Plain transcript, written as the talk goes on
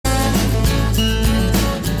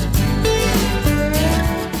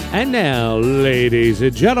And now, ladies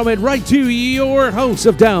and gentlemen, right to your hosts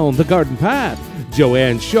of Down the Garden Path,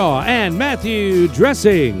 Joanne Shaw and Matthew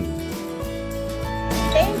Dressing.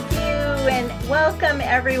 Thank you, and welcome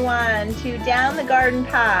everyone to Down the Garden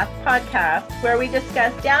Path podcast, where we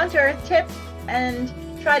discuss down-to-earth tips and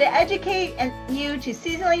try to educate you to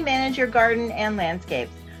seasonally manage your garden and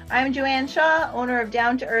landscapes. I'm Joanne Shaw, owner of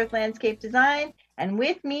Down to Earth Landscape Design, and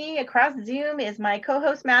with me across Zoom is my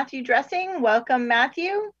co-host Matthew Dressing. Welcome,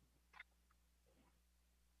 Matthew.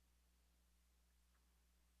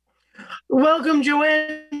 Welcome,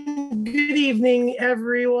 Joanne. Good evening,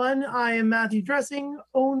 everyone. I am Matthew Dressing,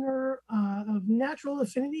 owner of Natural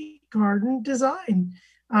Affinity Garden Design.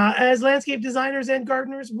 As landscape designers and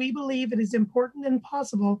gardeners, we believe it is important and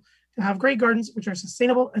possible to have great gardens which are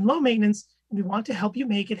sustainable and low maintenance, and we want to help you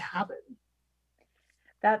make it happen.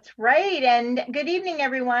 That's right. And good evening,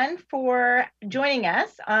 everyone, for joining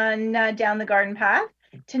us on Down the Garden Path.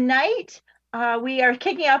 Tonight, we are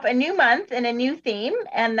kicking off a new month and a new theme,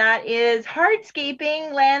 and that is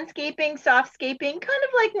hardscaping, landscaping, softscaping, kind of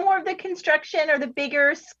like more of the construction or the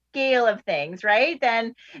bigger scale of things, right,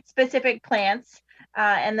 than specific plants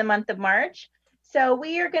in the month of March. So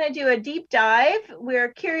we are going to do a deep dive.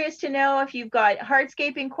 We're curious to know if you've got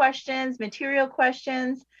hardscaping questions, material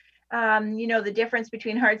questions, the difference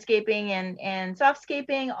between hardscaping and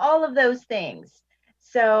softscaping, all of those things.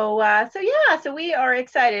 So we are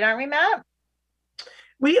excited, aren't we, Matt?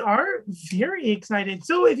 We are very excited.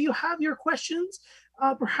 So if you have your questions,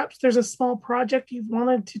 perhaps there's a small project you've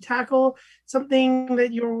wanted to tackle, something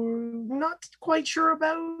that you're not quite sure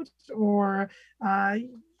about, or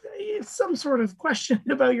some sort of question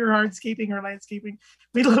about your hardscaping or landscaping,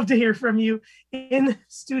 we'd love to hear from you in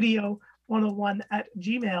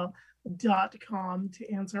studio101@gmail.com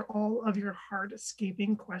to answer all of your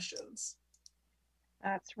hardscaping questions.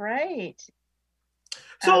 That's right.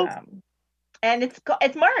 So, and it's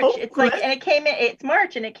March. Oh, it's like, and it's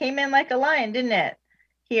March, and it came in like a lion, didn't it?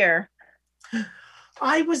 Here.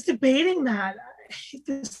 I was debating that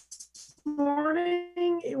this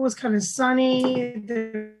morning. It was kind of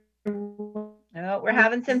sunny. Oh, we're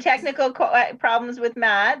having some technical problems with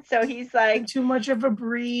Matt, so he's like too much of a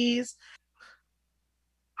breeze.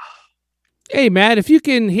 Hey, Matt, if you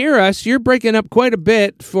can hear us, you're breaking up quite a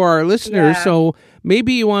bit for our listeners, so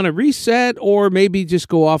maybe you want to reset or maybe just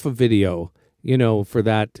go off of video, for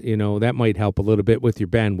that, that might help a little bit with your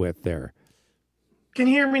bandwidth there. Can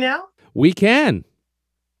you hear me now? We can.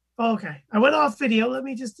 Okay. I went off video. Let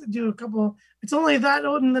me just do a couple. It's only that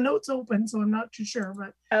and the notes open, so I'm not too sure.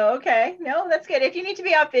 But oh, okay. No, that's good. If you need to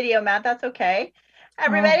be off video, Matt, that's okay.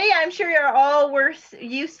 Everybody, I'm sure you're all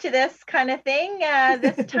used to this kind of thing,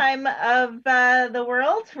 this time of the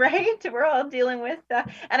world, right? We're all dealing with,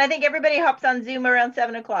 and I think everybody hops on Zoom around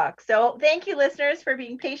 7:00. So thank you, listeners, for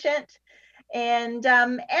being patient. And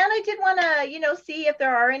I did want to, see if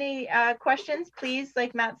there are any questions, please,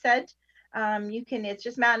 like Matt said. It's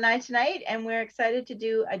just Matt and I tonight, and we're excited to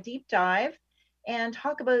do a deep dive and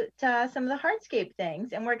talk about some of the hardscape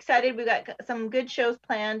things. And we're excited. We've got some good shows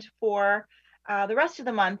planned for the rest of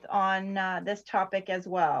the month on this topic as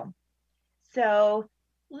well. So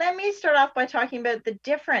let me start off by talking about the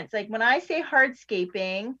difference. Like when I say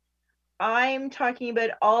hardscaping, I'm talking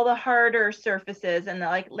about all the harder surfaces and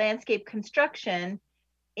the landscape construction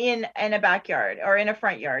in a backyard or in a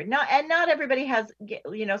front yard. Not everybody has,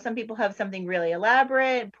 some people have something really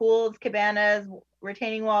elaborate, pools, cabanas,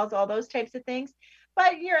 retaining walls, all those types of things.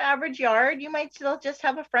 But your average yard, you might still just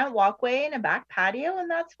have a front walkway and a back patio, and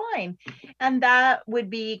that's fine. And that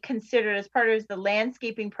would be considered as part of the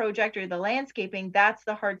landscaping project or the landscaping. That's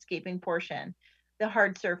the hardscaping portion, the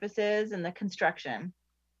hard surfaces and the construction,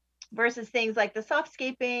 versus things like the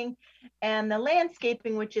softscaping and the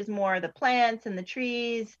landscaping, which is more the plants and the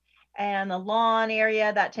trees and the lawn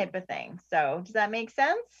area, that type of thing. So does that make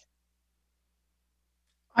sense?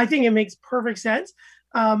 I think it makes perfect sense.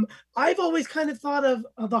 I've always kind of thought of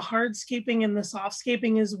the hardscaping and the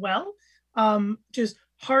softscaping as well. Just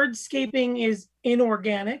hardscaping is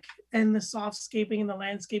inorganic, and the softscaping and the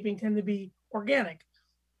landscaping tend to be organic.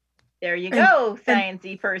 There you go,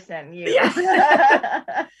 sciencey person. You.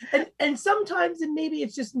 Yeah. and sometimes, and maybe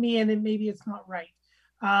it's just me, and maybe it's not right.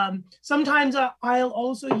 Sometimes I'll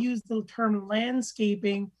also use the term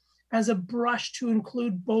landscaping as a brush to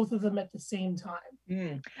include both of them at the same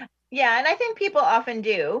time. Yeah, and I think people often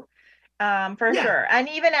do, for sure. And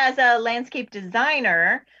even as a landscape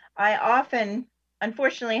designer, I often,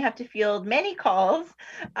 unfortunately, have to field many calls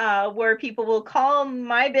where people will call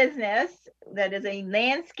my business, that is a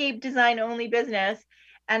landscape design only business,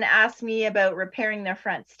 and ask me about repairing their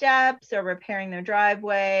front steps or repairing their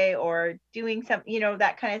driveway or doing some,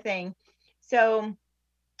 that kind of thing. So,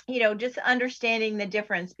 just understanding the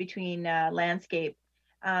difference between landscape.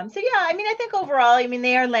 So yeah, I think overall,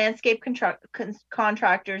 they are landscape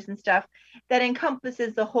contractors and stuff that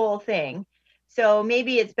encompasses the whole thing. So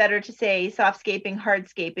maybe it's better to say softscaping,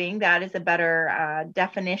 hardscaping. That is a better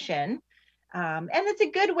definition. And it's a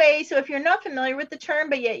good way. So if you're not familiar with the term,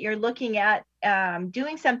 but yet you're looking at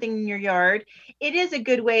doing something in your yard, it is a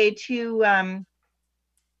good way to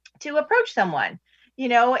approach someone,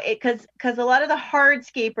 because a lot of the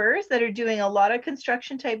hardscapers that are doing a lot of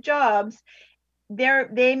construction type jobs,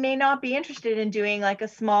 they may not be interested in doing like a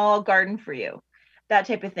small garden for you, that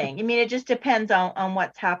type of thing. It just depends on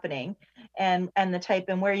what's happening and the type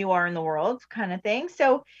and where you are in the world kind of thing.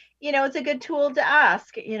 So, it's a good tool to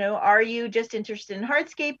ask, are you just interested in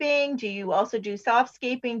hardscaping? Do you also do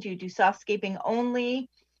softscaping? Do you do softscaping only?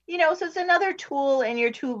 So it's another tool in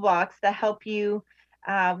your toolbox to help you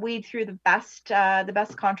weed through the best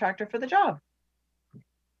contractor for the job.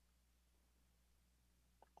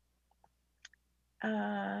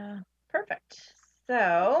 Perfect.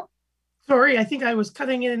 So, sorry, I think I was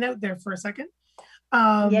cutting in and out there for a second.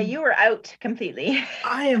 Yeah, you were out completely.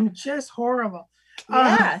 I am just horrible.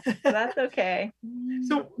 Yeah, that's okay.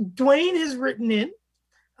 So Dwayne has written in,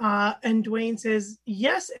 and Dwayne says,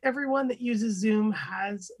 yes, everyone that uses Zoom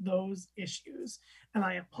has those issues. And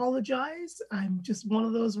I apologize. I'm just one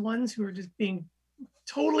of those ones who are just being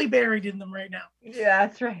totally buried in them right now. Yeah,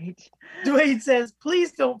 that's right. Dwayne says,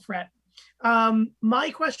 please don't fret.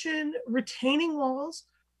 My question, retaining walls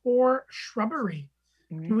or shrubbery?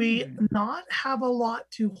 Do we not have a lot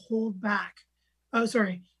to hold back? Oh,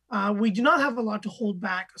 sorry. We do not have a lot to hold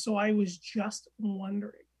back. So I was just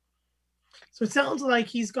wondering. So it sounds like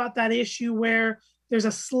he's got that issue where there's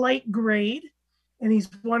a slight grade and he's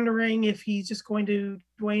wondering if he's just going to,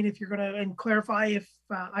 Dwayne, if you're going to, and clarify if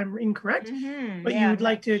I'm incorrect, but you would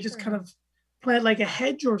like to just kind of plant like a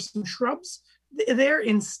hedge or some shrubs there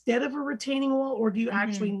instead of a retaining wall, or do you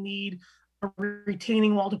actually need a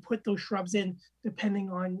retaining wall to put those shrubs in depending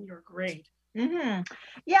on your grade?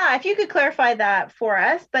 Yeah, if you could clarify that for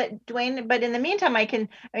us. But Dwayne, but in the meantime,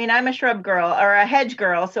 I'm a shrub girl or a hedge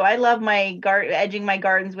girl, so I love my edging my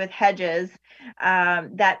gardens with hedges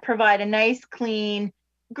that provide a nice, clean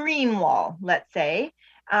green wall, let's say.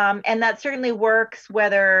 And that certainly works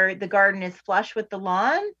whether the garden is flush with the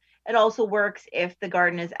lawn. It also works if the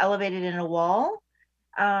garden is elevated in a wall.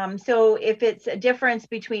 So if it's a difference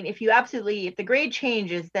between, if the grade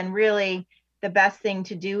changes, then really the best thing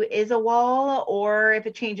to do is a wall, or if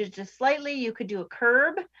it changes just slightly, you could do a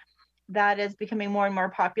curb. That is becoming more and more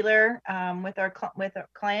popular with our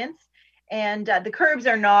clients. And the curbs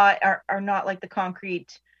are not like the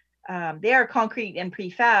concrete. They are concrete and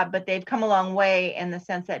prefab, but they've come a long way in the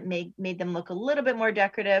sense that made them look a little bit more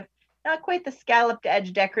decorative. Not quite the scalloped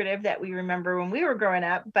edge decorative that we remember when we were growing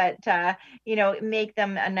up, but make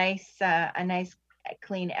them a nice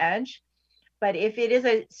clean edge. But if it is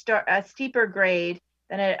a steeper grade,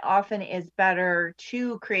 then it often is better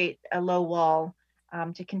to create a low wall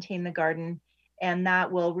to contain the garden. And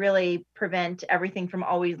that will really prevent everything from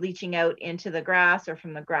always leaching out into the grass or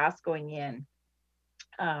from the grass going in.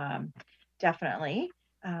 Definitely.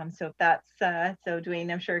 So if that's, so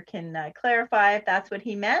Dwayne, I'm sure can clarify if that's what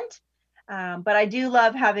he meant. But I do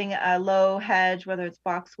love having a low hedge, whether it's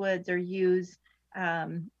boxwoods or yews,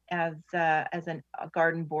 as a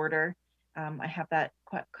garden border. I have that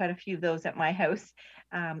quite a few of those at my house.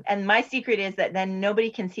 And my secret is that then nobody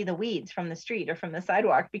can see the weeds from the street or from the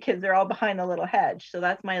sidewalk because they're all behind the little hedge. So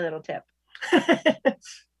that's my little tip.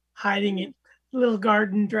 Hiding it, little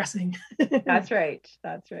garden dressing. That's right.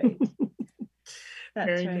 That's right.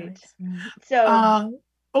 That's Very right. Nice. So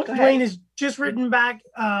Dwayne has just written back,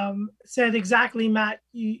 said exactly, Matt,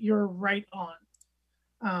 you're right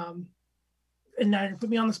on. And now you put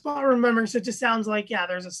me on the spot remembering, so it just sounds like, yeah,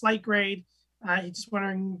 there's a slight grade. You're just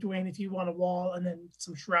wondering, Dwayne, if you want a wall and then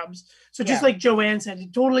some shrubs. So just like Joanne said,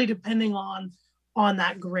 totally depending on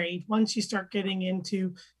that grade. Once you start getting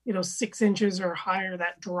into 6 inches or higher,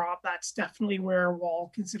 that drop, that's definitely where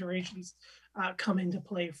wall considerations come into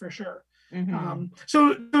play for sure.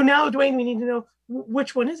 So now, Dwayne, we need to know,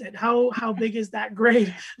 which one is it? How big is that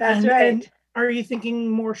grade? That's right. And are you thinking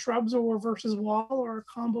more shrubs or versus wall, or a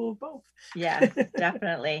combo of both? Yes,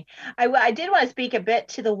 definitely. I did want to speak a bit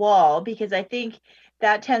to the wall, because I think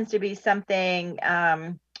that tends to be something,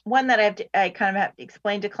 one that I kind of have to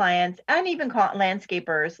explain to clients and even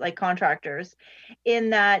landscapers, like contractors, in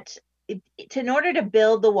that in order to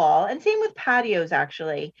build the wall, and same with patios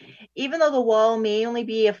actually, even though the wall may only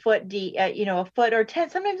be a foot deep, a foot or 10,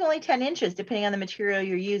 sometimes only 10 inches, depending on the material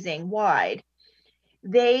you're using, wide,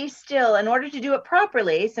 they still, in order to do it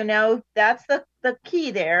properly, so now that's the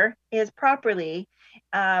key there, is properly,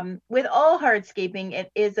 with all hardscaping,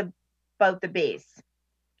 it is about the base.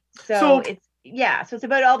 So it's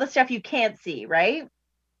about all the stuff you can't see, right?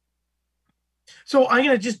 So I'm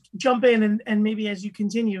going to just jump in and maybe as you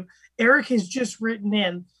continue, Eric has just written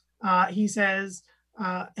in. He says,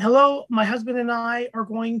 hello, my husband and I are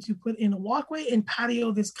going to put in a walkway and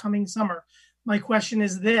patio this coming summer. My question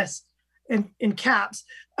is this, in caps,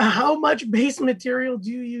 how much base material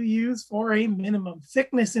do you use for a minimum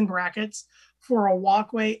thickness in brackets for a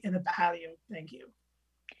walkway and a patio? Thank you.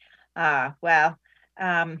 Well,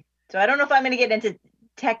 so I don't know if I'm going to get into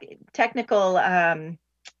technical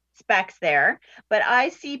specs there, but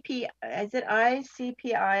ICP, is it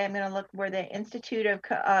ICPI? I'm going to look where the Institute of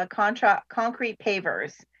Concrete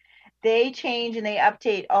Pavers, they change and they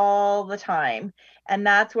update all the time. And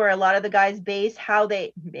that's where a lot of the guys use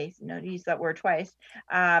that word twice,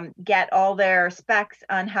 get all their specs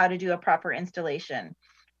on how to do a proper installation.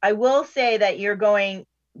 I will say that you're going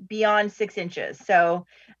beyond 6 inches. So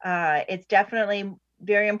it's definitely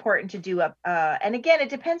very important to do and again, it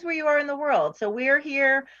depends where you are in the world. So we're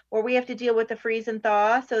here where we have to deal with the freeze and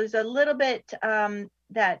thaw. So there's a little bit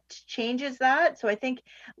that changes that. So I think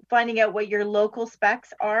finding out what your local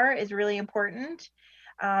specs are is really important,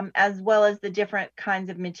 as well as the different kinds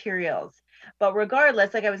of materials. But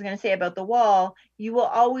regardless, like I was going to say about the wall, you will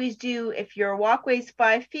always do, if your walkway's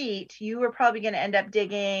 5 feet, you are probably going to end up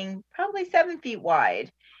digging probably 7 feet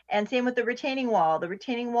wide. And same with the retaining wall. The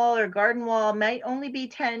retaining wall or garden wall might only be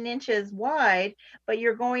 10 inches wide, but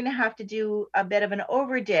you're going to have to do a bit of an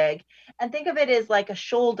over dig. And think of it as like a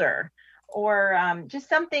shoulder, or just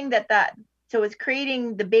something so it's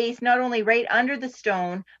creating the base not only right under the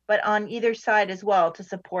stone, but on either side as well to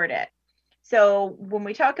support it. So when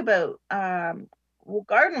we talk about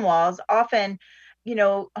garden walls, often,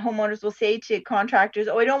 homeowners will say to contractors,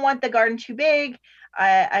 oh, I don't want the garden too big.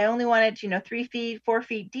 I only want it, 3 feet, 4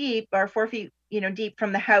 feet deep, or 4 feet, deep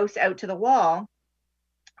from the house out to the wall.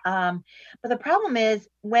 But the problem is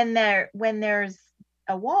when there's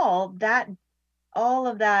a wall, that all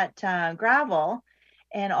of that gravel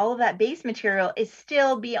and all of that base material is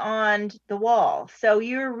still beyond the wall. So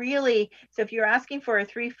if you're asking for a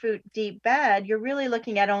 3 foot deep bed, you're really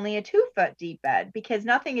looking at only a 2 foot deep bed, because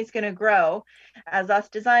nothing is going to grow. As us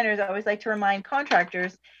designers always like to remind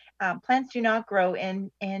contractors, plants do not grow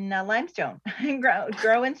in limestone,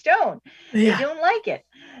 grow in stone. Yeah. They don't like it.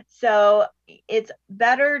 So it's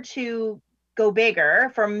better to go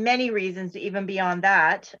bigger for many reasons, even beyond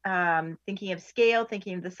that, thinking of scale,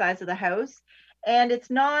 thinking of the size of the house. And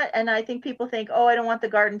I think people think, oh, I don't want the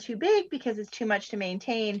garden too big because it's too much to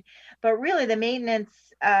maintain. But really the maintenance,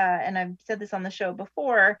 and I've said this on the show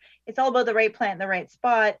before, it's all about the right plant in the right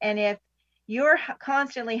spot. And if you're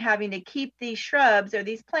constantly having to keep these shrubs or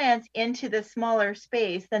these plants into the smaller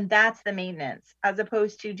space, then that's the maintenance, as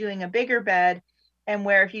opposed to doing a bigger bed, and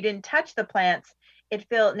where if you didn't touch the plants, it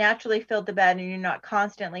naturally filled the bed and you're not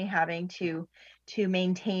constantly having to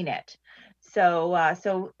maintain it.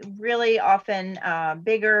 So really often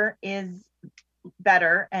bigger is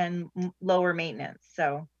better and lower maintenance.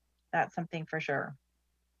 So that's something for sure.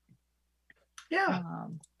 Yeah.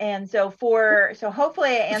 And so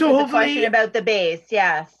hopefully I answered the question about the base.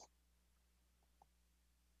 Yes.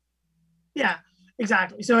 Yeah,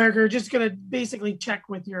 exactly. So Eric, you're just going to basically check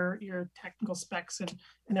with your technical specs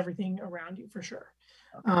and everything around you for sure.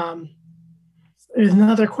 Okay.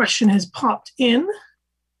 Another question has popped in.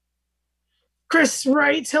 Chris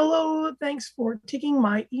writes, hello, thanks for taking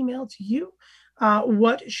my email to you.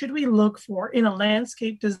 What should we look for in a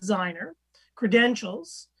landscape designer?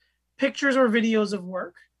 Credentials, pictures or videos of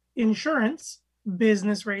work, insurance,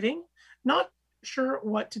 business rating. Not sure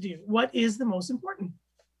what to do. What is the most important?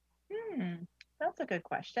 That's a good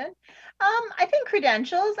question. I think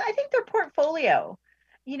credentials, I think their portfolio,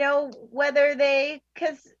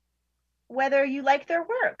 whether you like their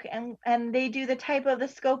work and they do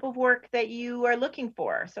the scope of work that you are looking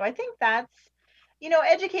for. So I think that's,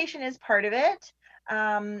 education is part of it.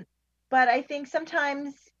 But I think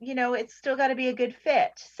sometimes, it's still got to be a good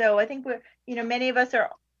fit. So I think many of us are,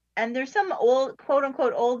 and there's some old, quote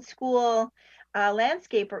unquote, old school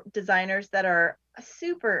landscape designers that are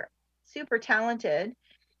super, super talented,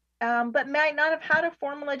 but might not have had a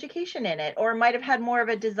formal education in it, or might have had more of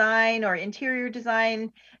a design or interior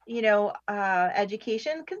design,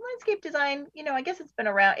 education. Because landscape design, I guess it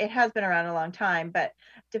has been around a long time, but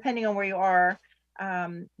depending on where you are,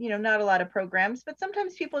 not a lot of programs, but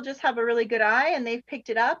sometimes people just have a really good eye and they've picked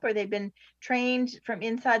it up, or they've been trained from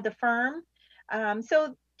inside the firm.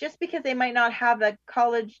 So just because they might not have a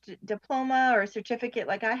college diploma or certificate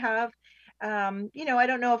like I have, I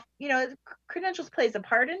don't know if, credentials plays a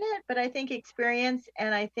part in it, but I think experience,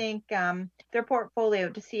 and I think their portfolio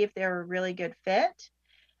to see if they're a really good fit,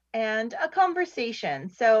 and a conversation.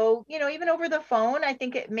 So, even over the phone, I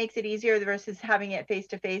think it makes it easier versus having it face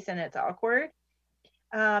to face and it's awkward.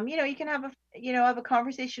 You can have a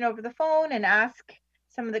conversation over the phone and ask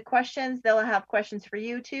some of the questions. They'll have questions for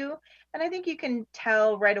you too. And I think you can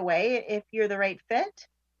tell right away if you're the right fit.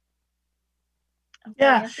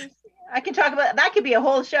 Yeah. I can talk about that. Could be a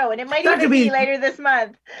whole show, and it might even be later this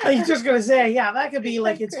month. I was just gonna say, yeah, that could be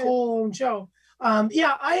like its whole own show.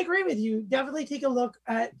 Yeah, I agree with you. Definitely take a look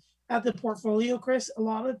at the portfolio, Chris. A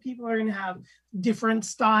lot of people are gonna have different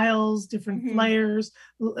styles, different flares.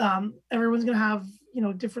 Everyone's gonna have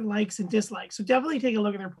different likes and dislikes. So definitely take a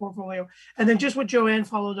look at their portfolio. And then just what Joanne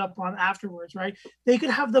followed up on afterwards, right? They could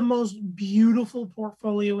have the most beautiful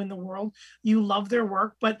portfolio in the world. You love their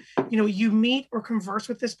work, but you meet or converse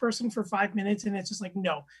with this person for 5 minutes and it's just like,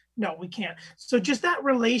 no, we can't. So just that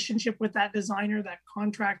relationship with that designer, that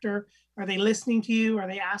contractor, are they listening to you? Are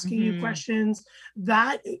they asking you questions?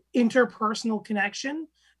 That interpersonal connection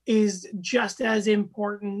is just as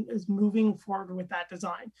important as moving forward with that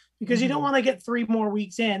design, because you don't want to get 3 more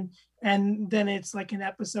weeks in and then it's like an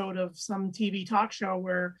episode of some TV talk show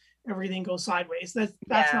where everything goes sideways.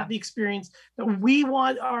 That's not the experience that we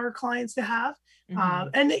want our clients to have.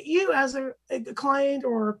 And you as a client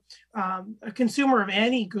or a consumer of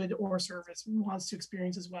any good or service wants to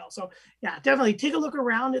experience as well. So yeah, definitely take a look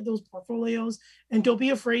around at those portfolios and don't be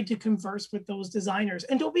afraid to converse with those designers,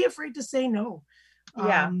 and don't be afraid to say no.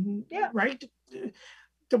 Right.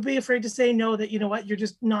 Don't be afraid to say no, that you're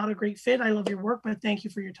just not a great fit. I love your work, but thank you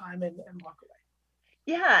for your time, and walk away.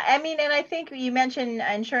 Yeah, I mean, and I think you mentioned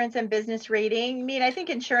insurance and business rating. I mean, I think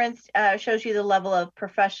insurance shows you the level of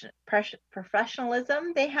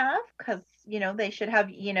professionalism they have, because they should have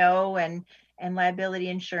and liability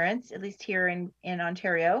insurance, at least here in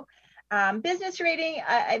Ontario. Business rating,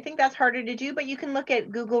 I think that's harder to do, but you can look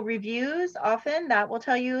at Google reviews. Often that will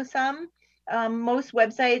tell you some. Most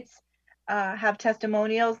websites have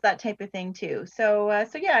testimonials, that type of thing too. So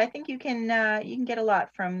yeah, I think you can get a lot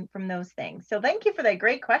from those things. So thank you for that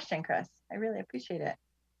great question, Chris. I really appreciate it.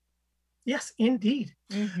 Yes, indeed.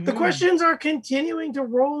 The questions are continuing to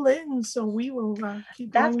roll in, so we will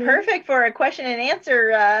keep going. That's perfect for a question and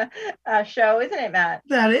answer show, isn't it, Matt?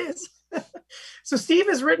 That is. So Steve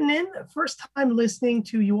has written in, first time listening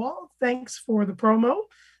to you all. Thanks for the promo.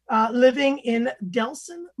 Living in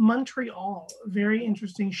Delson, Montreal. Very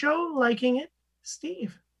interesting show. Liking it,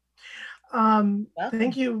 Steve.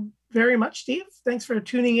 Thank you very much, Steve. Thanks for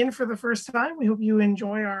tuning in for the first time. We hope you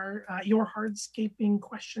enjoy our your hardscaping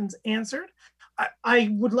questions answered. I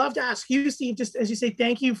would love to ask you, Steve, just as you say,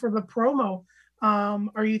 thank you for the promo.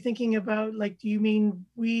 Are you thinking about, do you mean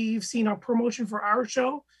we've seen a promotion for our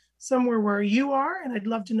show somewhere where you are, and I'd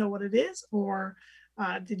love to know what it is, or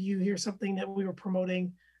did you hear something that we were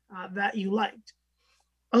promoting that you liked?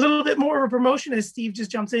 A little bit more of a promotion as Steve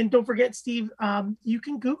just jumps in. Don't forget, Steve, you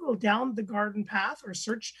can Google Down the Garden Path or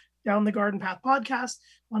search Down the Garden Path podcast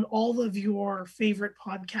on all of your favorite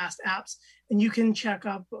podcast apps, and you can check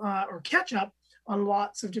up or catch up on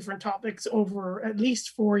lots of different topics over at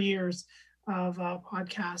least 4 years of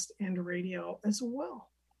podcast and radio as well.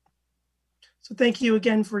 So thank you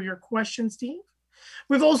again for your question, Steve.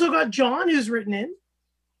 We've also got John who's written in.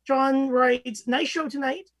 John writes, nice show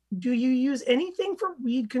tonight. Do you use anything for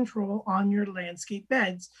weed control on your landscape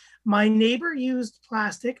beds? My neighbor used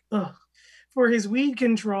plastic for his weed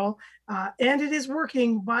control, and it is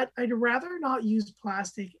working, but I'd rather not use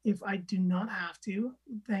plastic if I do not have to.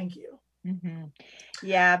 Thank you.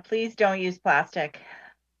 Yeah, please don't use plastic.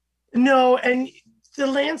 No, and the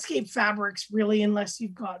landscape fabrics, really, unless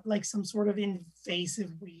you've got some sort of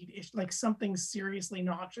invasive weed, like something seriously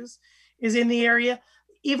noxious is in the area.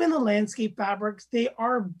 Even the landscape fabrics, they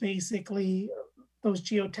are basically those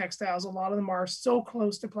geotextiles. A lot of them are so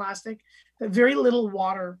close to plastic that very little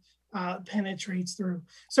water penetrates through.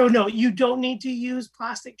 So no, you don't need to use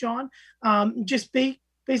plastic, John. Just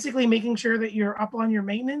basically making sure that you're up on your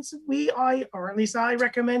maintenance. Or at least I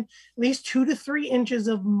recommend at least 2 to 3 inches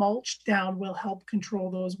of mulch down will help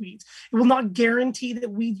control those weeds. It will not guarantee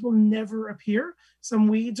that weeds will never appear. Some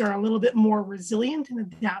weeds are a little bit more resilient and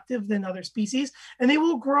adaptive than other species, and they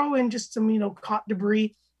will grow in just some, caught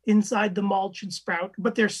debris inside the mulch and sprout,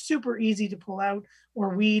 but they're super easy to pull out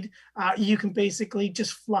or weed. You can basically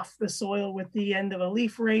just fluff the soil with the end of a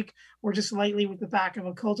leaf rake or just lightly with the back of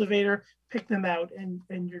a cultivator, pick them out,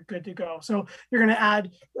 and you're good to go. So you're going to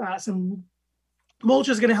add some mulch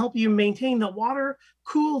is going to help you maintain the water,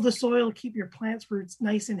 cool the soil, keep your plant's roots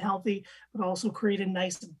nice and healthy, but also create a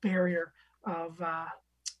nice barrier of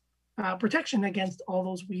protection against all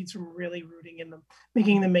those weeds from really rooting in them,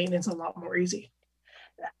 making the maintenance a lot more easy.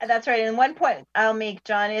 That's right. And one point I'll make,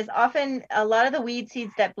 John, is often a lot of the weed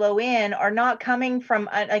seeds that blow in are not coming from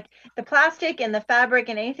like the plastic and the fabric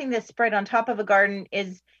and anything that's spread on top of a garden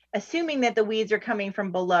is assuming that the weeds are coming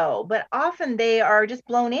from below, but often they are just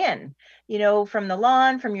blown in, from the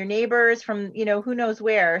lawn, from your neighbors, from, who knows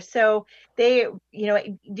where. So they,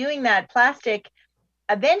 doing that plastic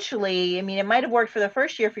eventually, I mean, it might have worked for the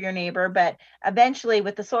first year for your neighbor, but eventually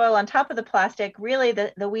with the soil on top of the plastic, really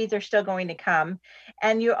the weeds are still going to come.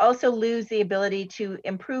 And you also lose the ability to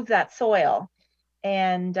improve that soil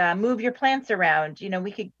and move your plants around.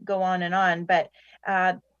 We could go on, but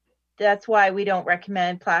that's why we don't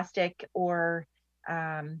recommend plastic or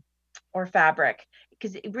fabric,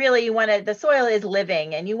 because really the soil is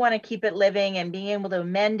living and you want to keep it living and being able to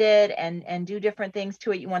amend it and do different things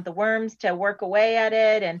to it. You want the worms to work away at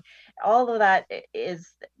it, and all of that is,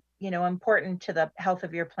 important to the health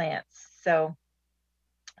of your plants. So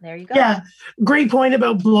there you go. Yeah, great point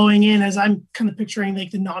about blowing in, as I'm kind of picturing like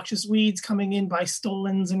the noxious weeds coming in by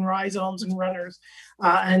stolons and rhizomes and runners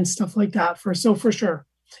and stuff like that. For sure.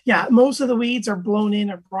 Yeah, most of the weeds are blown in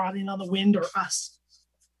or brought in on the wind or us.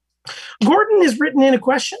 Gordon has written in a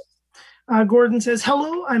question. Gordon says,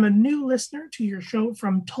 hello, I'm a new listener to your show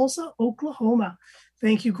from Tulsa, Oklahoma.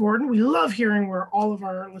 Thank you, Gordon. We love hearing where all of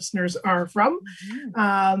our listeners are from.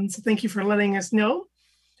 So thank you for letting us know.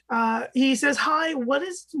 He says, hi, what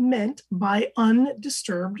is meant by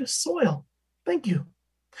undisturbed soil? Thank you.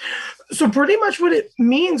 So pretty much what it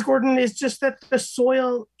means, Gordon, is just that the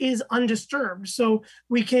soil is undisturbed. So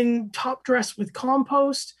we can top dress with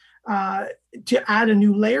compost to add a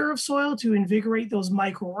new layer of soil to invigorate those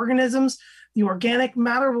microorganisms. The organic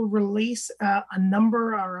matter will release a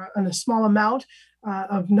number or a small amount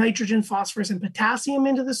of nitrogen, phosphorus, and potassium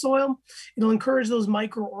into the soil. It'll encourage those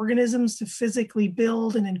microorganisms to physically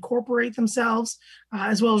build and incorporate themselves,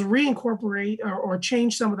 as well as reincorporate or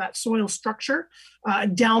change some of that soil structure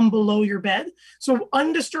down below your bed. So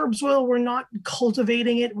undisturbed soil, we're not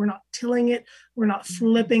cultivating it, we're not tilling it, we're not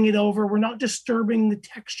flipping it over, we're not disturbing the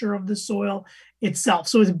texture of the soil itself.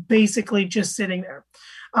 So it's basically just sitting there.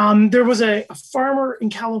 There was a farmer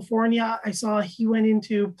in California, I saw he went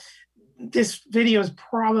into, this video is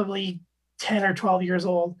probably 10 or 12 years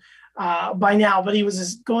old by now, but he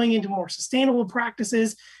was going into more sustainable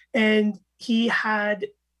practices, and he had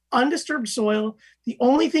undisturbed soil. The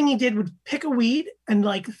only thing he did was pick a weed and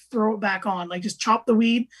throw it back on, just chop the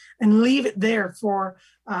weed and leave it there for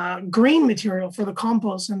green material for the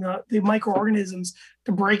compost and the microorganisms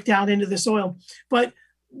to break down into the soil. But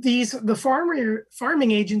the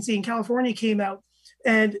farming agency in California came out,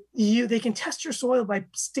 and they can test your soil by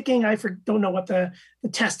sticking, don't know what the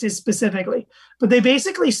test is specifically, but they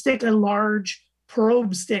basically stick a large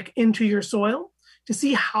probe stick into your soil to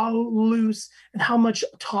see how loose and how much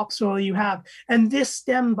topsoil you have. And this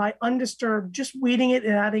stem, by undisturbed, just weeding it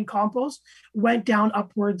and adding compost, went down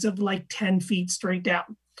upwards of 10 feet straight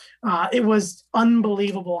down. It was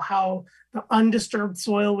unbelievable how the undisturbed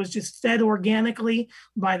soil was just fed organically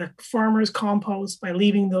by the farmer's compost, by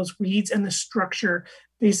leaving those weeds, and the structure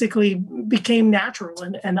basically became natural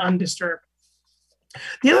and undisturbed.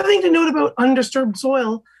 The other thing to note about undisturbed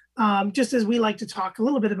soil, just as we like to talk a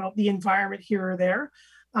little bit about the environment here or there,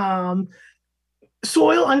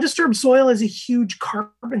 undisturbed soil is a huge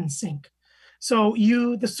carbon sink. So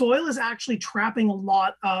the soil is actually trapping a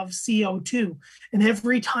lot of CO2. And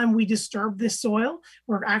every time we disturb this soil,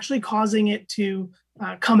 we're actually causing it to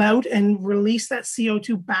come out and release that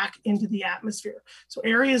CO2 back into the atmosphere. So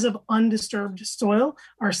areas of undisturbed soil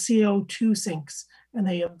are CO2 sinks, and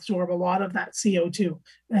they absorb a lot of that CO2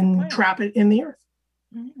 and trap it in the earth.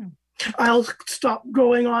 I'll stop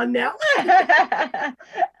going on now.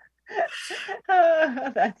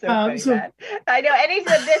 Oh, that's so funny, Matt. I know. And he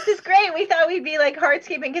said, this is great. We thought we'd be like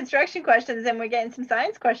hardscaping construction questions, and we're getting some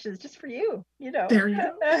science questions just for you. There you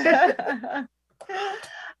go.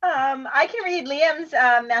 I can read Liam's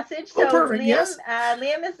message. So perfect. Yes.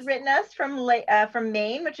 Liam has written us from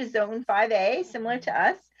Maine, which is zone 5A, similar to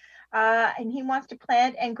us. And he wants to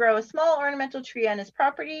plant and grow a small ornamental tree on his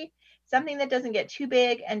property, something that doesn't get too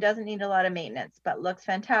big and doesn't need a lot of maintenance, but looks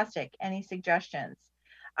fantastic. Any suggestions?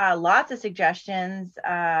 Lots of suggestions.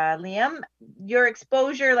 Liam, your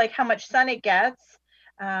exposure, like how much sun it gets,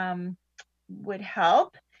 would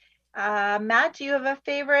help. Matt, do you have a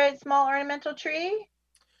favorite small ornamental tree?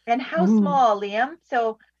 And how small, Liam?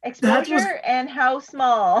 So exposure and how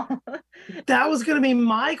small? That was going to be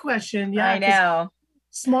my question. Yeah, I know.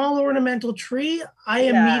 Small ornamental tree, I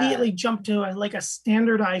immediately jumped to a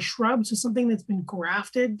standardized shrub, so something that's been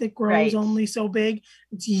grafted that grows only so big.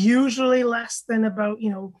 It's usually less than about,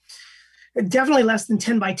 definitely less than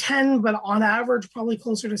 10 by 10, but on average, probably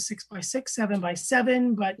closer to 6 by 6, 7 by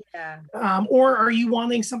 7. But, or are you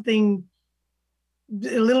wanting something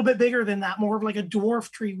a little bit bigger than that, more of like a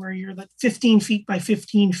dwarf tree where you're like 15 feet by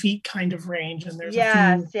 15 feet kind of range? And there's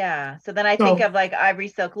So then I think of like ivory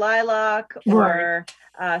silk lilac or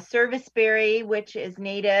serviceberry, which is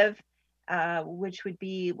native, which would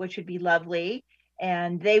be lovely.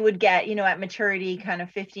 And they would get, at maturity kind of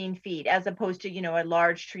 15 feet as opposed to, a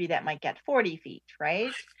large tree that might get 40 feet,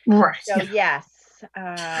 right? Right. So yes.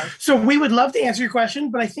 So we would love to answer your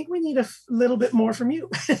question, but I think we need a little bit more from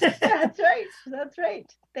you. That's right.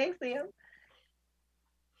 Thanks, Liam.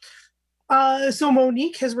 So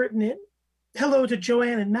Monique has written in, hello to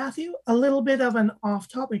Joanne and Matthew. A little bit of an off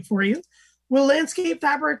topic for you. Will landscape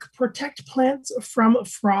fabric protect plants from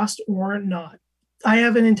frost or not? I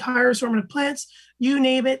have an entire assortment of plants. You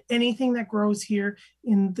name it, anything that grows here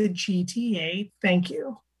in the GTA. Thank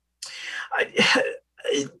you.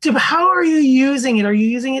 How are you using it? Are you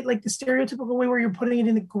using it like the stereotypical way where you're putting it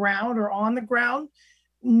in the ground or on the ground?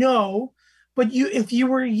 No. But if you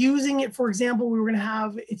were using it, for example, we were going to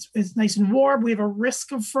have, it's nice and warm, we have a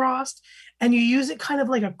risk of frost, and you use it kind of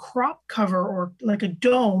like a crop cover or like a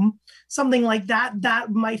dome, something like that,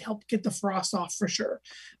 that might help get the frost off for sure.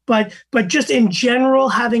 But just in general,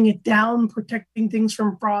 having it down, protecting things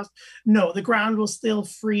from frost, no, the ground will still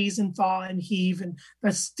freeze and thaw and heave, and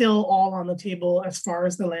that's still all on the table as far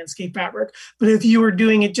as the landscape fabric. But if you were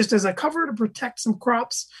doing it just as a cover to protect some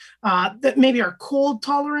crops that maybe are cold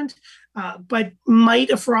tolerant, but might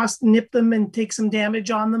a frost nip them and take some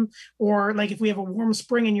damage on them, or like if we have a warm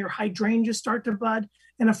spring and your hydrangeas start to bud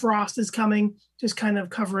and a frost is coming, just kind of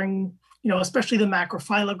covering, especially the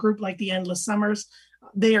macrophylla group like the endless summers,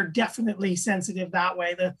 they are definitely sensitive that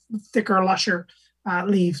way, the thicker, lusher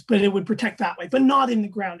leaves, but it would protect that way, but not in the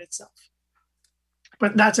ground itself.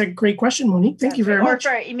 But that's a great question, Monique. Thank you very much.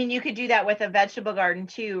 You could do that with a vegetable garden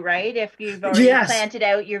too, right? If you've already planted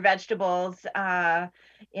out your vegetables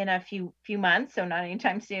in a few months, so not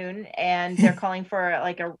anytime soon, and they're calling for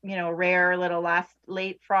like a rare little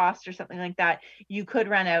late frost or something like that, you could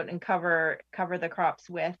run out and cover the crops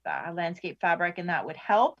with landscape fabric, and that would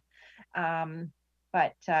help.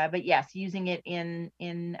 But yes, using it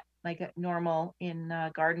in like a normal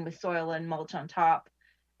garden with soil and mulch on top.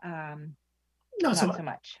 Not so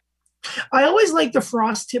much. I always like the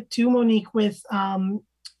frost tip too, Monique, with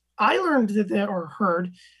I learned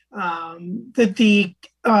heard that the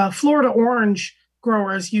Florida orange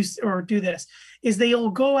growers do this, is they'll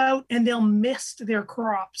go out and they'll mist their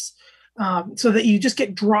crops so that you just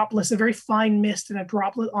get droplets, a very fine mist and a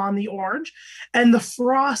droplet on the orange. And the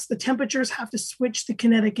frost, the temperatures have to switch the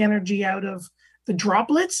kinetic energy out of the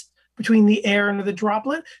droplets between the air and the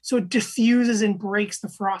droplet, so it diffuses and breaks the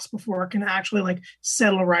frost before it can actually like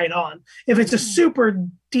settle right on. If it's a super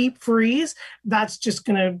deep freeze, that's just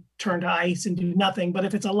going to turn to ice and do nothing. But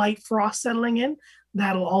if it's a light frost settling in,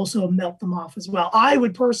 that'll also melt them off as well. I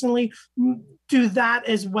would personally do that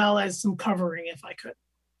as well as some covering if I could.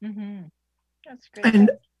 Mm-hmm. That's great. And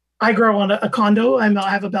I grow on a condo. I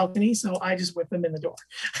have a balcony, so I just whip them in the door.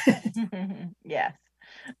 Yes.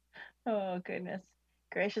 Oh, goodness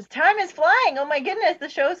gracious. Time is flying. Oh, my goodness. The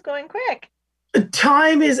show's going quick.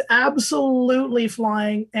 Time is absolutely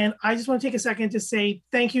flying. And I just want to take a second to say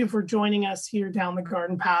thank you for joining us here down the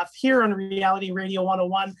garden path here on Reality Radio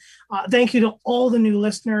 101. Thank you to all the new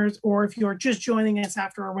listeners, or if you're just joining us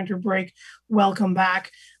after our winter break, welcome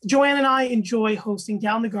back. Joanne and I enjoy hosting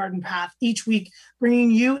Down the Garden Path each week,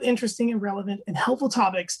 bringing you interesting and relevant and helpful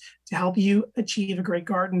topics to help you achieve a great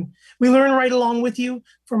garden. We learn right along with you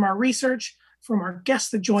from our research, from our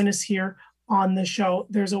guests that join us here on the show.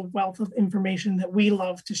 There's a wealth of information that we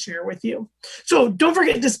love to share with you. So don't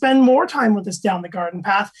forget to spend more time with us down the garden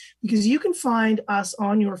path, because you can find us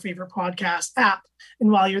on your favorite podcast app.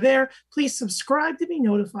 And while you're there, please subscribe to be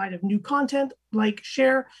notified of new content, like,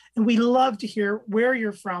 share, and we love to hear where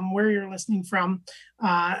you're from, where you're listening from,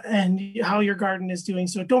 and how your garden is doing.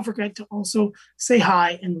 So don't forget to also say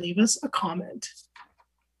hi and leave us a comment.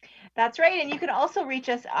 That's right. And you can also reach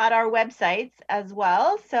us at our websites as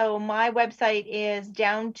well. So my website is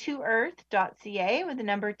downtoearth.ca with the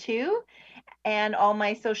number 2. and all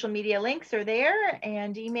my social media links are there,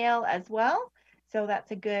 and email as well. So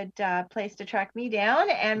that's a good place to track me down.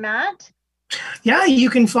 And Matt? Yeah, you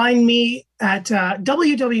can find me at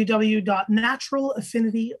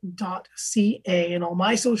www.naturalaffinity.ca, and all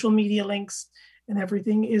my social media links and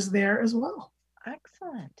everything is there as well.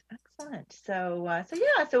 Excellent. So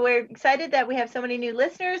we're excited that we have so many new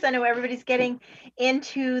listeners. I know everybody's getting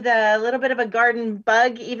into the little bit of a garden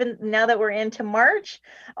bug, even now that we're into March,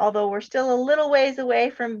 although we're still a little ways away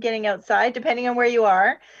from getting outside, depending on where you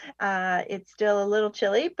are. It's still a little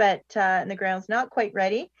chilly, but and the ground's not quite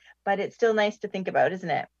ready, but it's still nice to think about, isn't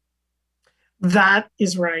it? That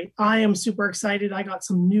is right. I am super excited. I got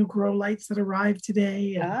some new grow lights that arrived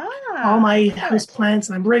today, and all my house plants,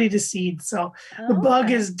 and I'm ready to seed. So the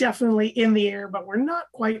bug is definitely in the air, but we're not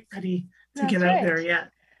quite ready to get out there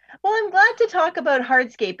yet. Well, I'm glad to talk about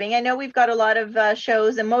hardscaping. I know we've got a lot of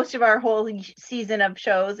shows, and most of our whole season of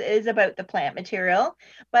shows is about the plant material.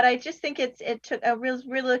 But I just think I'm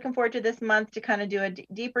really looking forward to this month to kind of do a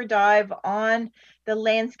deeper dive on the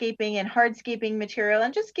landscaping and hardscaping material,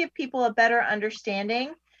 and just give people a better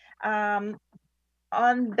understanding on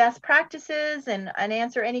best practices and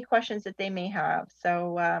answer any questions that they may have.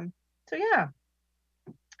 So yeah.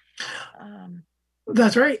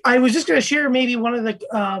 That's right. I was just going to share maybe one of the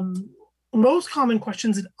most common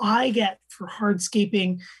questions that I get for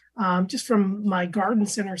hardscaping, just from my garden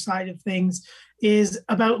center side of things, is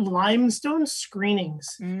about limestone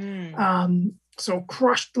screenings. So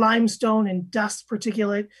crushed limestone and dust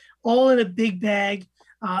particulate, all in a big bag.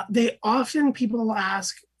 People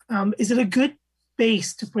ask, is it a good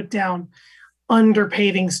base to put down under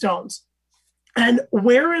paving stones? And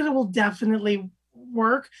where it will definitely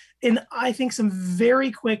work in, I think, some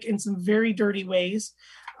very quick and some very dirty ways.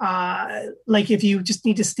 Like if you just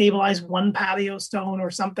need to stabilize one patio stone or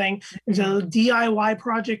something, there's a DIY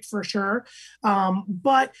project for sure.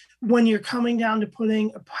 But when you're coming down to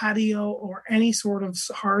putting a patio or any sort of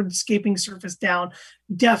hardscaping surface down,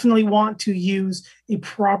 definitely want to use a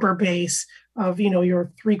proper base of,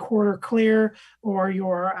 your 3/4 clear or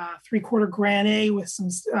your 3/4 granite with some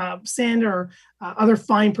sand or other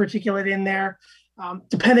fine particulate in there.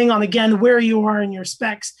 Depending on, again, where you are in your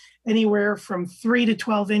specs, anywhere from 3 to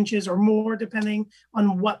 12 inches or more, depending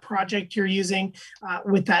on what project you're using,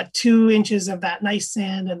 with that 2 inches of that nice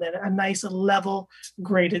sand and then a nice level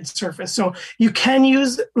graded surface. So you can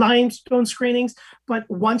use limestone screenings, but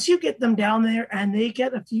once you get them down there and they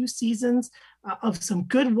get a few seasons of some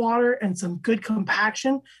good water and some good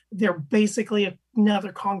compaction, they're basically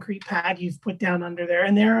another concrete pad you've put down under there,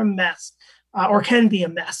 and they're a mess. Or can be a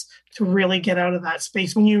mess to really get out of that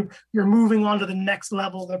space when you're moving on to the next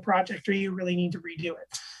level of the project, or you really need to redo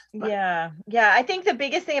it. But yeah. I think the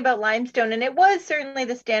biggest thing about limestone, and it was certainly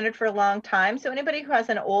the standard for a long time. So anybody who has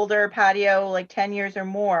an older patio, like 10 years or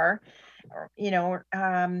more,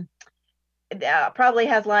 probably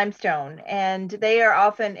has limestone, and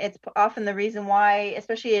it's often the reason why,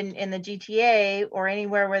 especially in the GTA or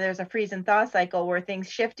anywhere where there's a freeze and thaw cycle where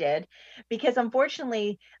things shifted, because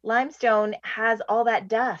unfortunately limestone has all that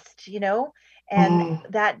dust, and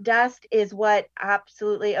that dust is what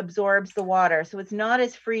absolutely absorbs the water, so it's not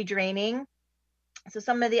as free draining. So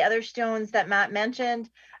some of the other stones that Matt mentioned,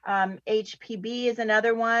 HPB is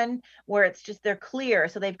another one where it's just, they're clear,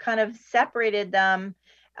 so they've kind of separated them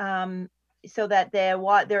so that the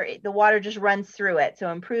water just runs through it.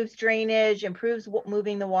 So improves drainage, improves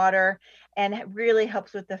moving the water, and it really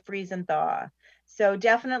helps with the freeze and thaw. So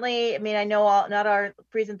definitely, I know not our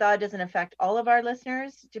freeze and thaw doesn't affect all of our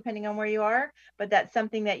listeners, depending on where you are, but that's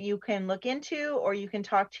something that you can look into, or you can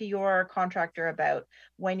talk to your contractor about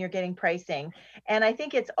when you're getting pricing. And I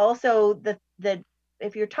think it's also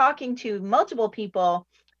if you're talking to multiple people,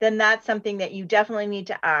 then that's something that you definitely need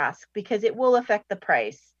to ask, because it will affect the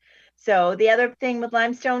price. So the other thing with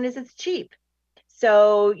limestone is it's cheap.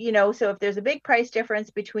 So, so if there's a big price difference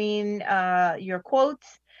between your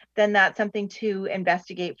quotes, then that's something to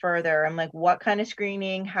investigate further. And like, what kind of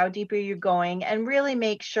screening, how deep are you going, and really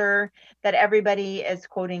make sure that everybody is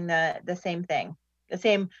quoting the same thing, the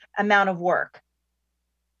same amount of work.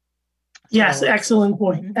 Yes, excellent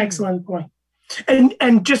point. Mm-hmm. Excellent point.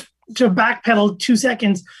 And just to backpedal 2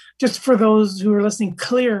 seconds, just for those who are listening,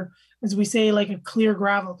 clear, as we say, like a clear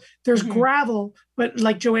gravel. There's gravel, but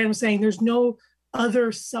like Joanne was saying, there's no other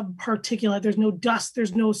subparticulate. There's no dust.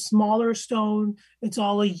 There's no smaller stone. It's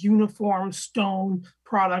all a uniform stone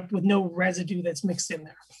product with no residue that's mixed in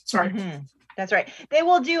there. Sorry. Mm-hmm. That's right. They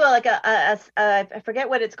will do I forget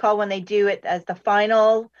what it's called when they do it as the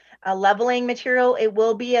final leveling material. It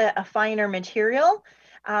will be a finer material,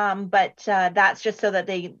 but that's just so that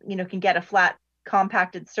they can get a flat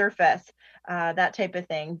compacted surface. that type of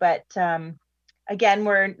thing. But again,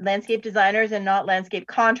 we're landscape designers and not landscape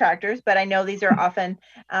contractors, but I know these are often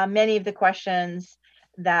many of the questions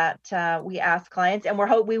that we ask clients, and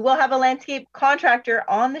we will have a landscape contractor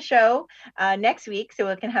on the show next week, so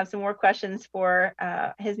we can have some more questions for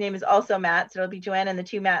his name is also Matt, so it'll be Joanne and the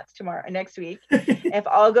two Matts next week if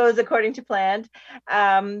all goes according to plan.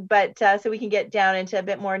 But so we can get down into a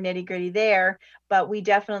bit more nitty gritty there, but we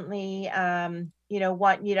definitely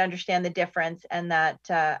want you to understand the difference, and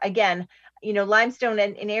that again, limestone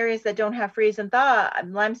in areas that don't have freeze and thaw,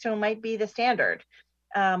 limestone might be the standard.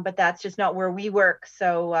 But that's just not where we work.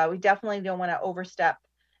 So we definitely don't want to overstep.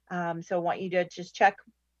 So I want you to just check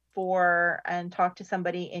for and talk to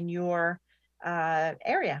somebody in your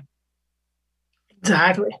area.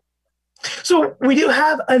 Exactly. So we do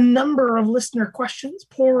have a number of listener questions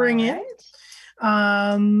pouring in.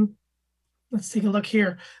 Let's take a look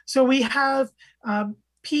here. So we have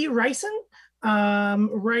P. Ryson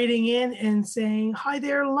writing in and saying, "Hi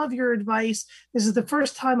there, love your advice. This is the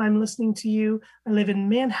first time I'm listening to you. I live in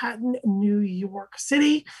Manhattan, New York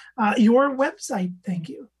City. Your website, thank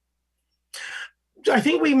you." I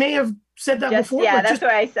think we may have said that before. Yeah, that's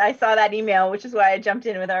why I saw that email, which is why I jumped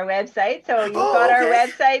in with our website. So you've got our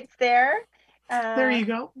websites there. There you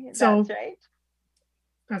go. That's right.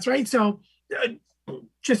 That's right. So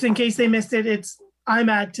just in case they missed it, I'm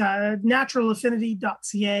at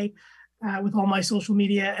naturalaffinity.ca. With all my social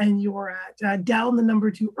media, and you're at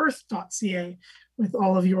down2earth.ca with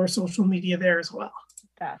all of your social media there as well.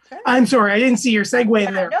 That's right. I'm sorry, I didn't see your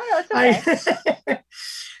segue there. No, it's okay.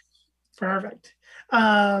 Perfect.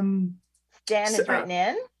 Stan is written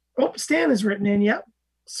in. Oh, Stan is written in, yep.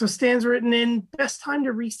 So Stan's written in, best time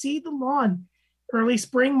to reseed the lawn, early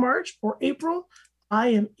spring, March, or April. I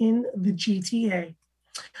am in the GTA.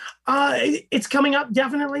 It's coming up,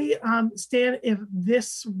 definitely. Stan, if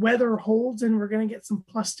this weather holds and we're going to get some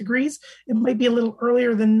plus degrees, it might be a little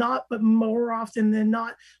earlier than not, but more often than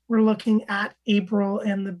not, we're looking at April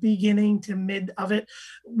and the beginning to mid of it.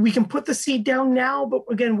 We can put the seed down now, but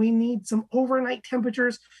again, we need some overnight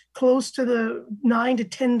temperatures close to the 9 to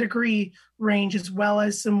 10 degree range, as well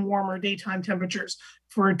as some warmer daytime temperatures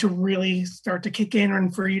for it to really start to kick in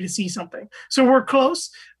and for you to see something. So we're close,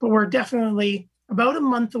 but we're definitely about a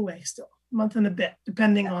month away still, a month and a bit,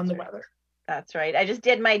 depending on the weather. That's right. I just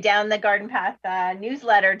did my Down the Garden Path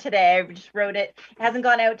newsletter today. I just wrote it. It hasn't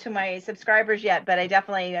gone out to my subscribers yet, but I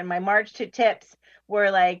definitely, in my March 2 tips,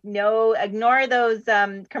 were like, no, ignore those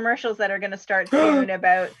commercials that are going to start soon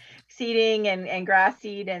about seeding and grass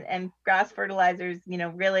seed and grass fertilizers.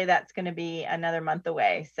 Really, that's going to be another month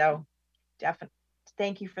away. So definitely.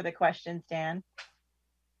 Thank you for the question, Stan.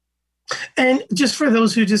 And just for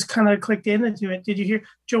those who just kind of clicked into it, did you hear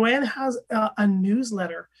Joanne has a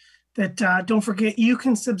newsletter that don't forget, you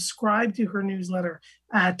can subscribe to her newsletter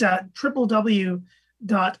at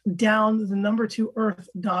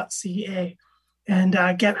www.down2earth.ca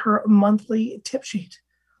and get her monthly tip sheet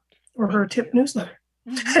or her tip newsletter.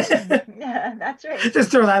 Yeah, that's right. Just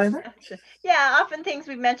throw that in there. Yeah, often things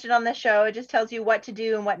we've mentioned on the show, it just tells you what to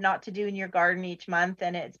do and what not to do in your garden each month.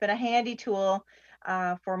 And it's been a handy tool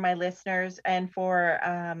for my listeners and for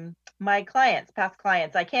my clients, past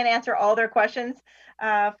clients. I can't answer all their questions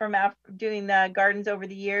from doing the gardens over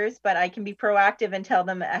the years, but I can be proactive and tell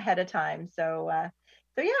them ahead of time. So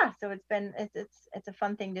it's a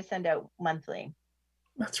fun thing to send out monthly.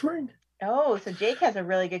 That's right. Oh, so Jake has a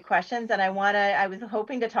really good questions, and I was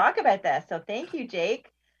hoping to talk about this. So thank you,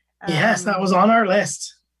 Jake. Yes, that was on our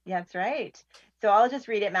list. That's right. So I'll just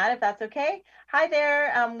read it, Matt, if that's okay. Hi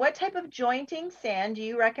there. What type of jointing sand do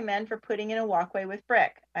you recommend for putting in a walkway with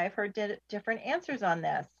brick? I've heard different answers on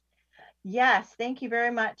this. Yes, thank you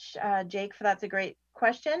very much, Jake, for that's a great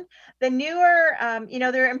question. The newer,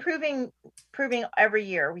 they're improving every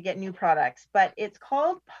year. We get new products, but it's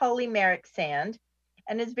called polymeric sand.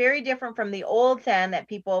 And it's very different from the old sand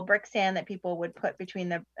brick sand that people would put between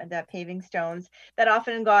the paving stones that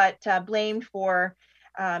often got blamed for,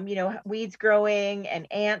 weeds growing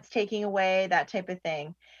and ants taking away, that type of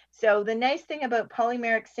thing. So the nice thing about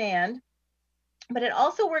polymeric sand, but it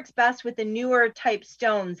also works best with the newer type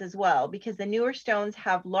stones as well, because the newer stones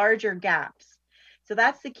have larger gaps. So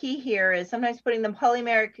that's the key here, is sometimes putting the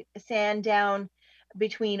polymeric sand down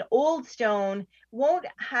between old stone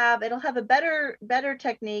it'll have a better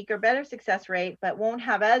technique or better success rate, but won't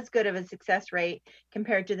have as good of a success rate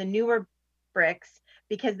compared to the newer bricks,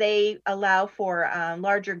 because they allow for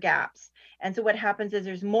larger gaps. And so what happens is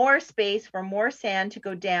there's more space for more sand to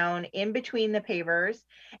go down in between the pavers.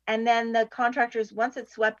 And then the contractors, once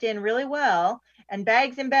it's swept in really well and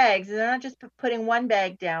bags and bags. They're not just putting one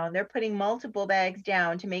bag down; they're putting multiple bags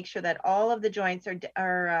down to make sure that all of the joints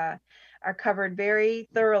are covered very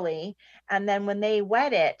thoroughly. And then when they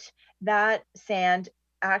wet it, that sand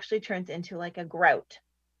actually turns into like a grout.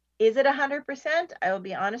 Is it 100%? I will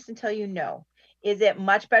be honest and tell you no. Is it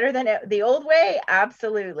much better than the old way?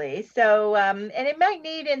 Absolutely. So, and it might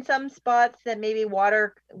need in some spots that maybe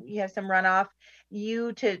water, you have some runoff,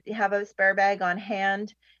 you to have a spare bag on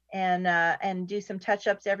hand and do some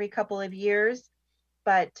touch-ups every couple of years.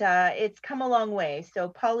 But it's come a long way. So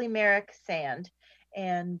polymeric sand,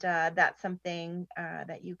 and that's something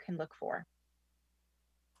that you can look for.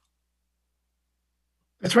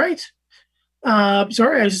 That's right.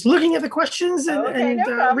 Sorry, I was just looking at the questions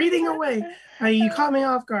and reading away. You caught me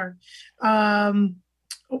off guard.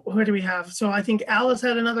 Who do we have? So I think Alice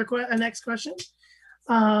had a next question.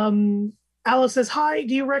 Alice says, hi,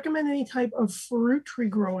 do you recommend any type of fruit tree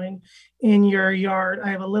growing in your yard? I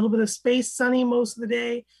have a little bit of space, sunny most of the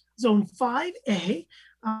day, zone 5A.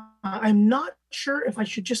 I'm not sure if I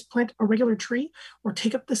should just plant a regular tree or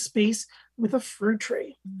take up the space with a fruit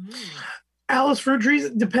tree. Alice, fruit trees,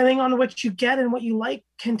 depending on what you get and what you like,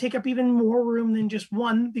 can take up even more room than just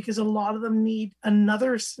one, because a lot of them need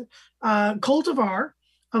another cultivar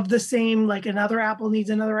of the same, like another apple needs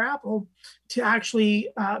another apple to actually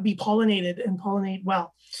be pollinated and pollinate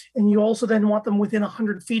well. And you also then want them within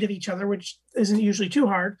 100 feet of each other, which isn't usually too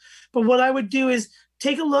hard. But what I would do is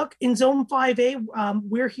take a look in zone 5A.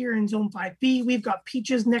 We're here in zone 5B. We've got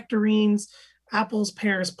peaches, nectarines, apples,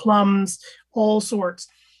 pears, plums, all sorts.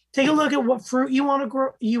 Take a look at what fruit you want to grow,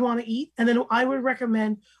 you want to eat. And then I would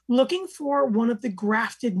recommend looking for one of the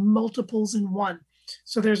grafted multiples in one.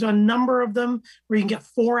 So there's a number of them where you can get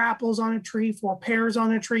 4 apples on a tree, 4 pears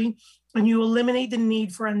on a tree, and you eliminate the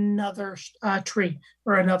need for another tree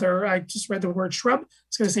or another, I just read the word shrub. I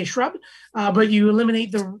was going to say shrub, but you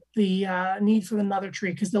eliminate the need for another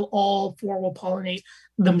tree because they'll all 4 will pollinate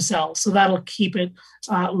themselves. So that'll keep it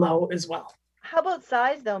low as well. How about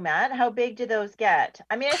size though, Matt? How big do those get?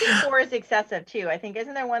 I mean, I think 4 is excessive too. I think,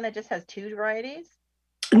 isn't there one that just has 2 varieties?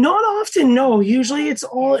 Not often, no. Usually it's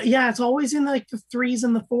always in like the 3s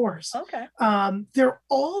and the 4s. Okay. They're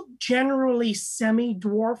all generally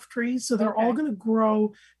semi-dwarf trees, so they're all going to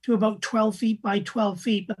grow to about 12 feet by 12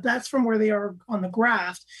 feet, but that's from where they are on the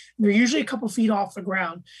graft. They're usually a couple feet off the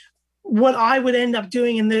ground. What I would end up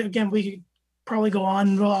doing, and again, we could probably go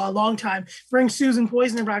on a long time, bring Susan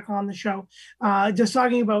Poisner back on the show, just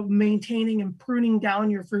talking about maintaining and pruning down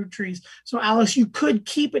your fruit trees. So Alice, you could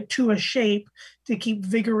keep it to a shape to keep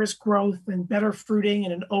vigorous growth and better fruiting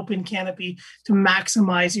and an open canopy to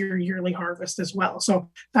maximize your yearly harvest as well. So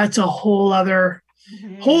that's a whole other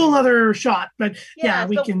shot, but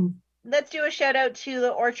we can. Let's do a shout out to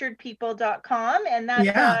the orchardpeople.com, and that's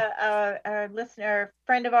a listener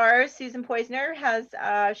friend of ours, Susan Poisner,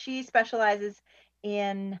 she specializes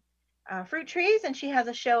in fruit trees, and she has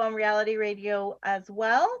a show on reality radio as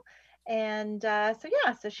well. And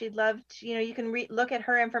so she'd love to, you can look at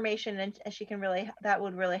her information, and she can that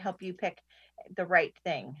would really help you pick the right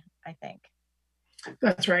thing, I think.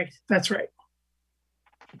 That's right.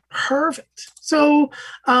 Perfect. So,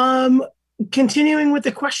 continuing with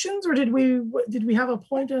the questions, or did we have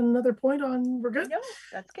another point on we're good? No,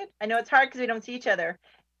 that's good. I know it's hard because we don't see each other.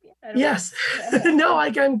 Yes. No,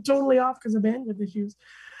 I'm totally off because of bandwidth issues.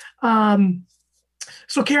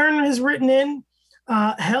 So Karen has written in,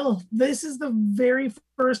 this is the very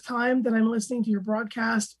first time that I'm listening to your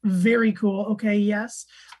broadcast. Very cool. Okay, yes,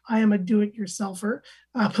 I am a do-it-yourselfer.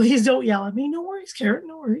 Please don't yell at me. No worries, Karen,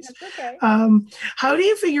 no worries. That's okay. How do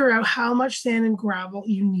you figure out how much sand and gravel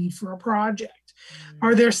you need for a project?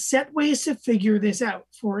 Are there set ways to figure this out?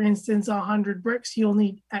 For instance, 100 bricks, you'll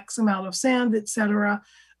need X amount of sand, etc.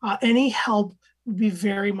 Any help would be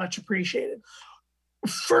very much appreciated.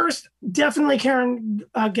 First, definitely, Karen,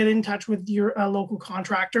 get in touch with your local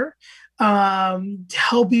contractor to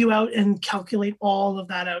help you out and calculate all of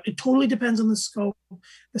that out. It totally depends on the scope,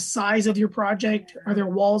 the size of your project. Are there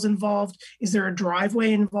walls involved? Is there a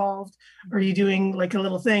driveway involved? Are you doing like a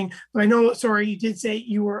little thing? But I know, sorry, you did say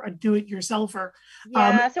you were a do-it-yourselfer.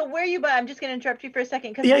 Yeah, so where you buy, I'm just going to interrupt you for a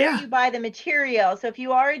second, because where you buy the material. So if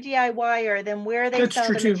you are a DIYer, then where they sell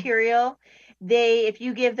the material, if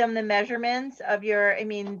you give them the measurements of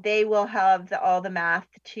they will have all the math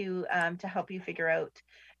to help you figure out,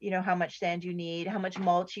 how much sand you need, how much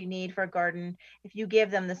mulch you need for a garden. If you give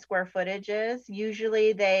them the square footages,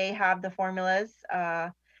 usually they have the formulas.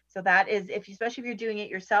 So that is, especially if you're doing it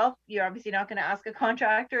yourself, you're obviously not going to ask a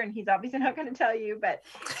contractor, and he's obviously not going to tell you, but,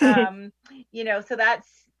 so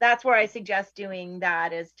that's where I suggest doing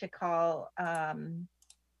that, is to call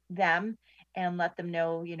them and let them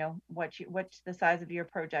know, what the size of your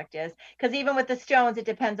project is. Because even with the stones, it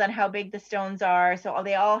depends on how big the stones are. So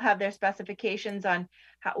they all have their specifications on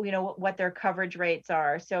how, what their coverage rates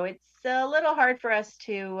are. So it's a little hard for us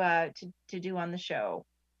to do on the show.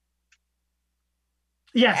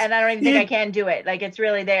 Yes. And I don't even think I can do it. Like, it's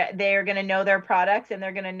really, they're going to know their products, and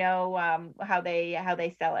they're going to know how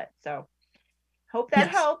they sell it. So hope that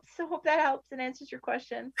helps. So hope that helps and answers your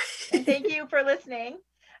question. And thank you for listening.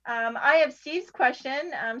 I have Steve's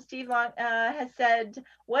question. Steve Long has said,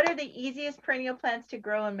 what are the easiest perennial plants to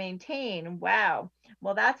grow and maintain? Wow.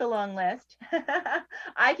 Well, that's a long list.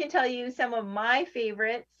 I can tell you some of my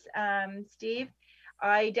favorites, Steve.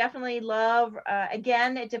 I definitely love,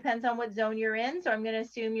 again, it depends on what zone you're in. So I'm going to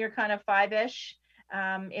assume you're kind of 5-ish.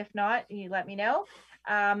 If not, you let me know.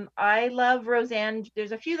 I love Roseanne.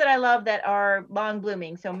 There's a few that I love that are long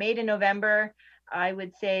blooming. So May to November, I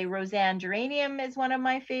would say Roseanne geranium is one of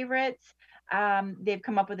my favorites. They've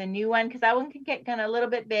come up with a new one because that one can get kind of a little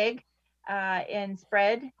bit big in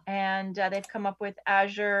spread. And they've come up with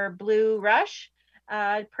Azure Blue Rush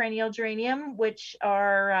perennial geranium, which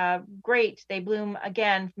are great. They bloom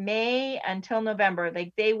again May until November.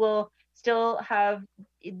 Like, they will still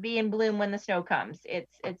be in bloom when the snow comes.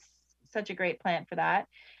 It's such a great plant for that.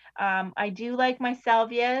 I do like my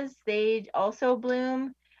salvias. They also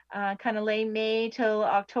bloom kind of late May till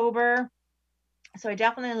October. So I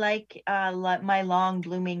definitely like my long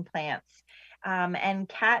blooming plants. And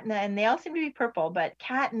they all seem to be purple, but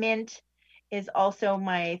catmint is also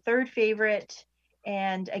my third favorite.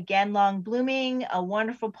 And again, long blooming, a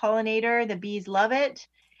wonderful pollinator. The bees love it.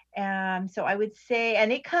 So I would say,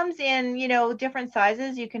 and it comes in, different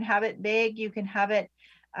sizes. You can have it big, you can have it,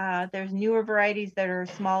 there's newer varieties that are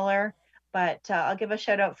smaller, but I'll give a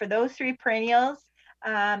shout out for those 3 perennials.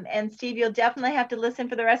 And Steve, you'll definitely have to listen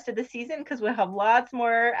for the rest of the season because we'll have lots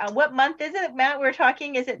more. What month is it, Matt?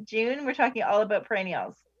 Is it June? We're talking all about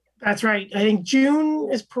perennials. That's right. I think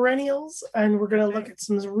June is perennials, and we're going to look at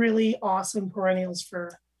some really awesome perennials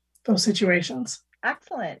for those situations.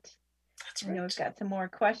 Excellent. That's right. We've got some more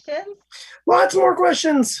questions. Lots more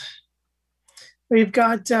questions. We've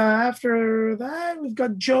got, after that, we've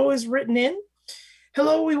got Joe has written in.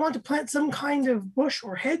 Hello, we want to plant some kind of bush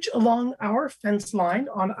or hedge along our fence line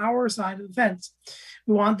on our side of the fence.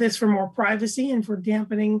 We want this for more privacy and for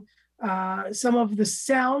dampening some of the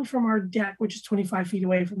sound from our deck, which is 25 feet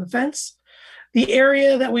away from the fence. The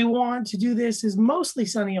area that we want to do this is mostly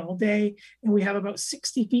sunny all day, and we have about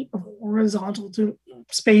 60 feet of horizontal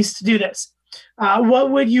space to do this. What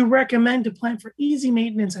would you recommend to plant for easy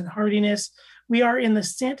maintenance and hardiness? We are in the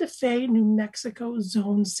Santa Fe, New Mexico,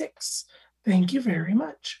 Zone 6. Thank you very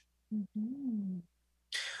much. Mm-hmm.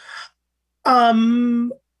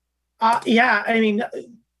 Yeah, I mean,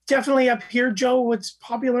 definitely up here, Joe, what's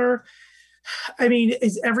popular, I mean,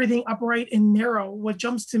 is everything upright and narrow. What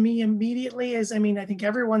jumps to me immediately is, I mean, I think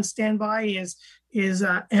everyone's standby is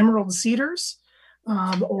emerald cedars,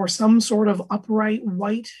 or some sort of upright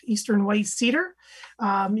white, eastern white cedar.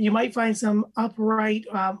 You might find some upright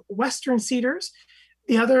western cedars.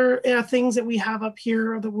 The other things that we have up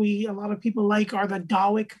here that a lot of people like are the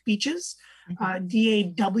Dawyck beeches,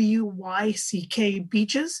 Dawyck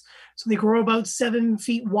beeches. So they grow about 7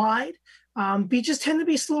 feet wide. Beeches tend to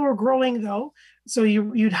be slower growing though, so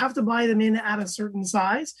you'd have to buy them in at a certain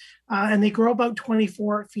size, and they grow about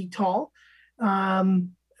 24 feet tall.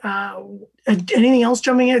 Anything else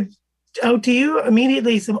jumping out to you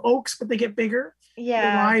immediately? Some oaks, but they get bigger.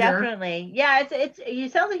 Yeah, definitely. Yeah, you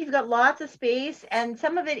sound like you've got lots of space, and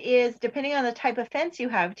some of it is depending on the type of fence you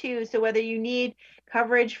have too. So whether you need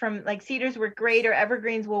coverage from, like, cedars work great, or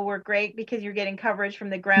evergreens will work great because you're getting coverage from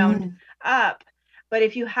the ground up. But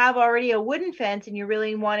if you have already a wooden fence and you're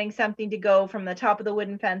really wanting something to go from the top of the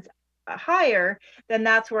wooden fence higher, then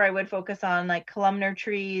that's where I would focus on, like, columnar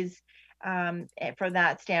trees for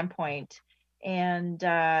that standpoint. And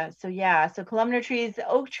so columnar trees,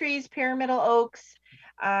 oak trees, pyramidal oaks,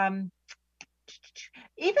 even,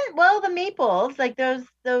 well, the maples, like those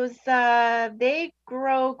they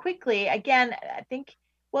grow quickly. Again, I think,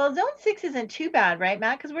 well, zone 6 isn't too bad, right,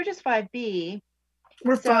 Matt? Because we're just 5B.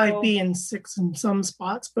 We're 5B and 6 in some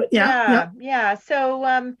spots, but yeah.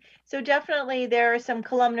 So definitely there are some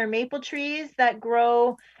columnar maple trees that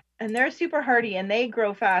grow, and they're super hardy and they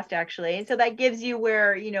grow fast actually. So that gives you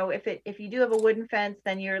where, if you do have a wooden fence,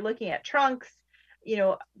 then you're looking at trunks,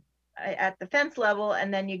 at the fence level,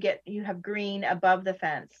 and then you have green above the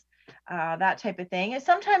fence, that type of thing. And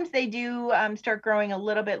sometimes they do start growing a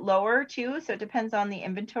little bit lower too. So it depends on the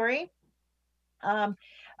inventory.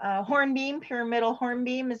 Hornbeam, pyramidal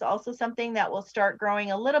hornbeam is also something that will start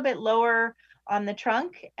growing a little bit lower on the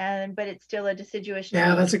trunk, but it's still a deciduous Yeah,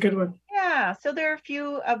 tree. that's a good one. Yeah, so there are a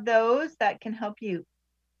few of those that can help you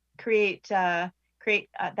create that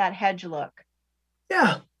hedge look.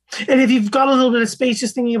 Yeah. And if you've got a little bit of space,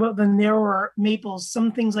 just thinking about the narrower maples,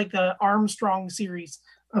 some things like the Armstrong series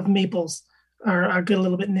of maples are a good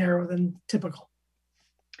little bit narrower than typical.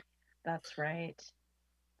 That's right.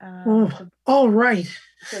 All right.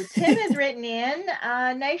 So Tim has written in,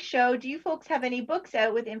 nice show. Do you folks have any books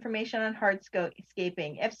out with information on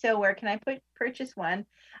hardscaping? If so, where can I purchase one?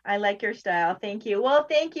 I like your style. Thank you. Well,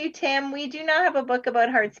 thank you, Tim. We do not have a book about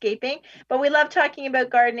hardscaping, but we love talking about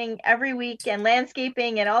gardening every week and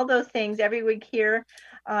landscaping and all those things every week here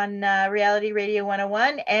on Reality Radio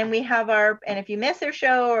 101. And we have and if you miss our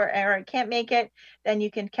show or can't make it, then you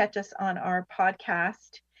can catch us on our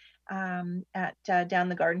podcast at Down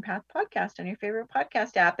the Garden Path podcast on your favorite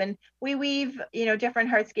podcast app. And we weave, different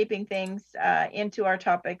hardscaping things into our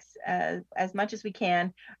topics as much as we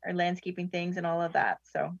can, our landscaping things and all of that.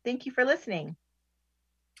 So thank you for listening.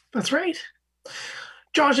 That's right.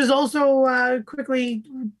 Josh has also quickly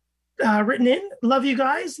written in, love you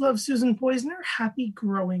guys, love Susan Poisoner, happy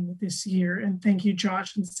growing this year. And thank you,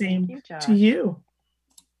 Josh, and same to you.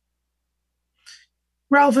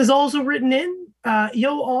 Ralph has also written in,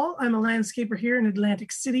 yo all, I'm a landscaper here in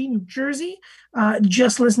Atlantic City, New Jersey.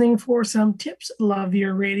 Just listening for some tips. Love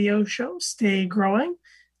your radio show. Stay growing.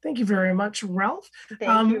 Thank you very much, Ralph.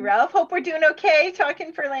 Thank you, Ralph. Hope we're doing okay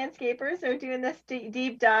talking for landscapers or doing this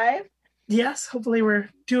deep dive. Yes, hopefully we're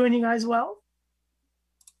doing you guys well.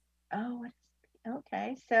 Oh,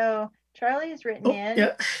 okay. So Charlie has written in.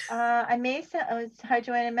 Yeah. I may sound, hi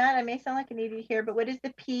Joanne and Matt, I may sound like an idiot here, but what is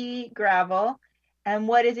the pea gravel? And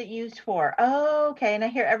what is it used for? Oh, okay. And I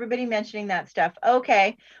hear everybody mentioning that stuff.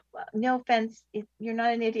 Okay. Well, no offense. You're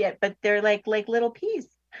not an idiot, but they're like little peas,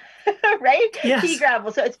 right? Yes. Pea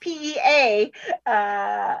gravel. So it's PEA,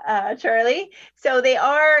 Charlie. So they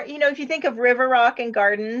are, if you think of river rock and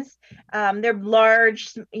gardens, they're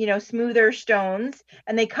large, smoother stones,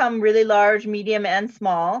 and they come really large, medium, and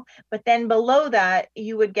small. But then below that,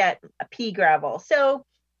 you would get a pea gravel. So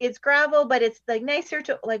it's gravel, but it's like nicer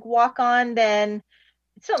to like walk on than,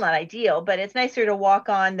 it's still not ideal, but it's nicer to walk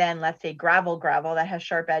on than, let's say, gravel that has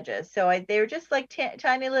sharp edges. So they're just like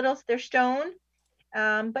tiny little, they're stone.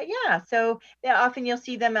 But yeah, so often you'll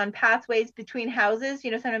see them on pathways between houses.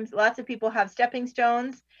 Sometimes lots of people have stepping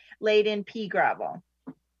stones laid in pea gravel.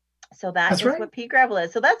 So that's right. What pea gravel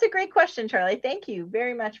is. So that's a great question, Charlie. Thank you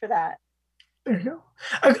very much for that. There you go.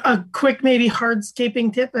 A quick maybe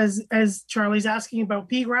hardscaping tip as Charlie's asking about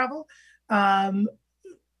pea gravel.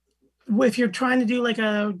 If you're trying to do like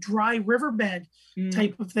a dry riverbed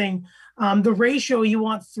type of thing, the ratio, you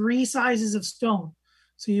want 3 sizes of stone.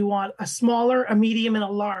 So you want a smaller, a medium, and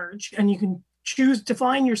a large, and you can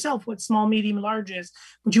define yourself what small, medium, and large is,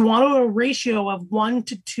 but you want a ratio of 1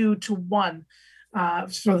 to 2 to 1.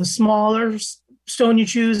 So the smaller stone you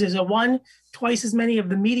choose is a 1, twice as many of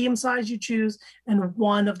the medium size you choose, and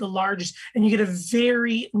 1 of the largest. And you get a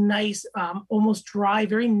very nice, almost dry,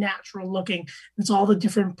 very natural looking. It's all the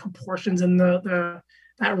different proportions in that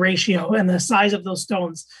ratio, and the size of those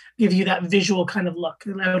stones give you that visual kind of look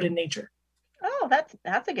out in nature. Oh,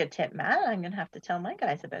 that's a good tip, Matt. I'm gonna have to tell my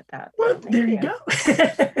guys about that. Well, there you go.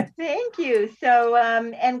 Thank you. So,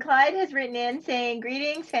 and Clyde has written in saying,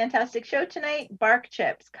 greetings, fantastic show tonight. Bark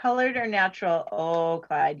chips, colored or natural? Oh,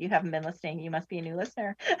 Clyde, you haven't been listening. You must be a new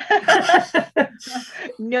listener.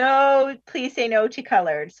 No, please say no to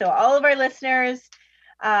colored. So all of our listeners,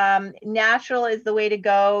 natural is the way to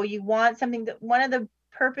go. You want something that, one of the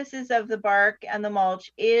purposes of the bark and the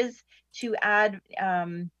mulch is to add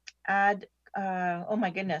oh my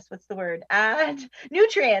goodness, what's the word? Add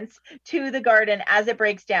nutrients to the garden as it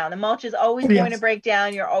breaks down. The mulch is always going to break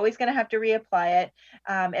down. You're always going to have to reapply it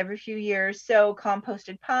every few years. So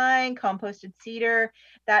composted pine, composted cedar,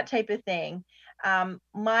 that type of thing.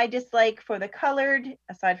 My dislike for the colored,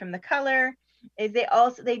 aside from the color, is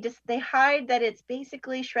they hide that it's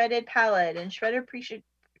basically shredded pallet and shredded pressure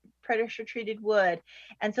treated wood,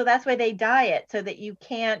 and so that's why they dye it, so that you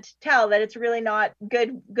can't tell that it's really not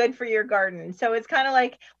good for your garden. So it's kind of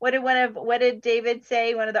like what did David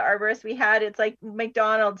say, one of the arborists we had, it's like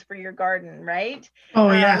McDonald's for your garden, right?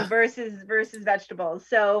 Oh yeah. Versus vegetables.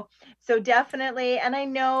 So definitely, and I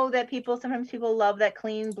know that sometimes people love that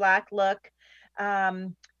clean black look.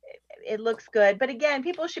 It looks good, but again,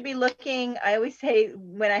 people should be looking. I always say,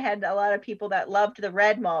 when I had a lot of people that loved the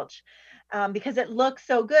red mulch, because it looks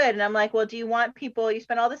so good. And I'm like, well, do you want people, you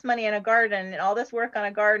spend all this money on a garden and all this work on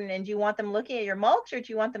a garden, and do you want them looking at your mulch, or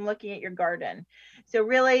do you want them looking at your garden? So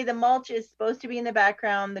really, the mulch is supposed to be in the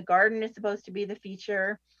background. The garden is supposed to be the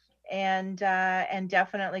feature. and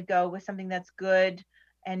definitely go with something that's good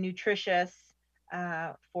and nutritious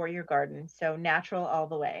for your garden. So natural all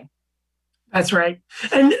the way. That's right.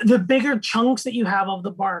 And the bigger chunks that you have of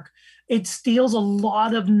the bark, it steals a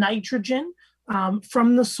lot of nitrogen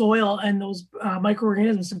from the soil and those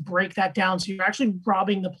microorganisms to break that down. So you're actually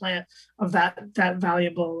robbing the plant of that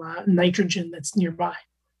valuable nitrogen that's nearby.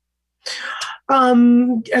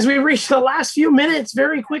 As we reach the last few minutes,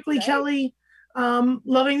 very quickly, okay. Kelly,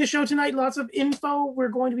 loving the show tonight. Lots of info. We're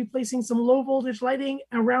going to be placing some low voltage lighting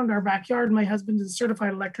around our backyard. My husband is a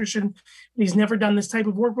certified electrician. He's never done this type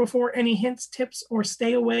of work before. Any hints, tips, or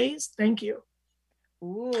stayaways? Thank you.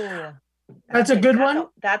 Ooh. That's a good one.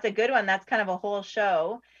 That's a good one. That's kind of a whole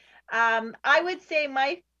show. I would say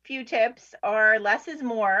my few tips are less is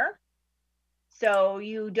more. So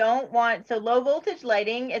you don't want, so low voltage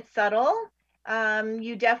lighting, it's subtle.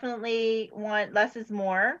 You definitely want less is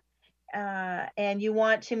more. And you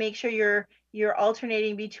want to make sure you're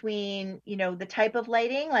alternating between, the type of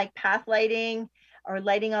lighting, like path lighting or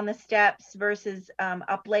lighting on the steps versus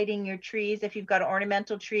uplighting your trees. If you've got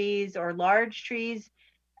ornamental trees or large trees,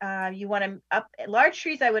 you want to large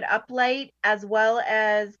trees, I would uplight as well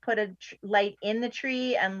as put a light in the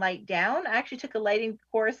tree and light down. I actually took a lighting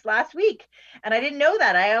course last week and I didn't know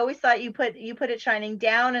that. I always thought you put it shining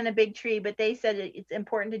down in a big tree, but they said it's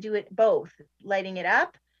important to do it both, lighting it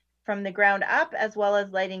up from the ground up as well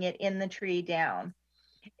as lighting it in the tree down.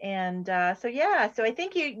 And so I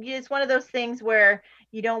think it's one of those things where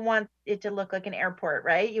you don't want it to look like an airport,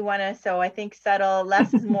 right? You want to, so I think subtle,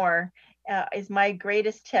 less is more. Is my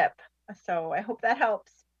greatest tip. So I hope that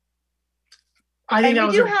helps. I think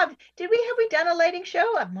we have we done a lighting show?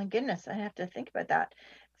 Oh my goodness, I have to think about that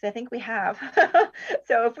because I think we have.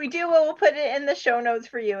 So if we do, we'll put it in the show notes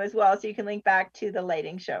for you as well, so you can link back to the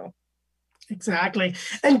lighting show. Exactly.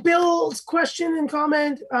 And Bill's question and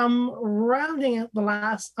comment, rounding out the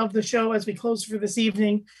last of the show as we close for this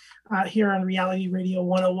evening here on Reality Radio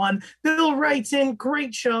 101. Bill writes in,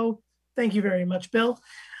 great show. Thank you very much, Bill.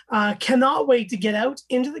 Cannot wait to get out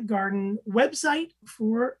into the garden. Website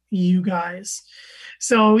for you guys.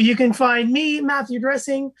 So you can find me, Matthew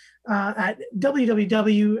Dressing, at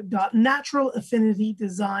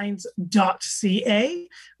www.naturalaffinitydesigns.ca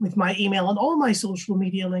with my email and all my social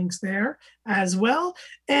media links there as well.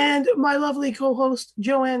 And my lovely co-host,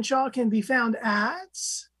 Joanne Shaw, can be found at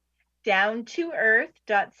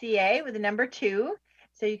downtoearth.ca with the number 2.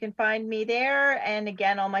 So you can find me there. And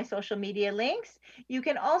again, all my social media links. You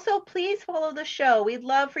can also please follow the show. We'd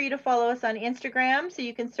love for you to follow us on Instagram. So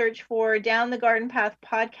you can search for Down the Garden Path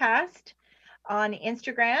Podcast on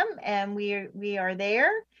Instagram. And we are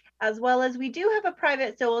there. As well as we do have a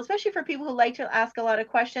private, so especially for people who like to ask a lot of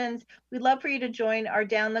questions, we'd love for you to join our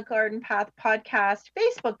Down the Garden Path Podcast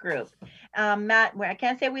Facebook group. Matt, I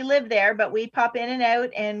can't say we live there, but we pop in and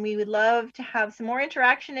out, and we would love to have some more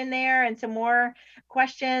interaction in there and some more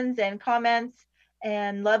questions and comments,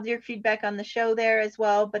 and love your feedback on the show there as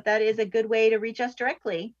well. But that is a good way to reach us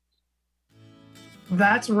directly.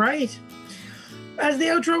 That's right. As the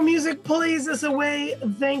outro music plays us away,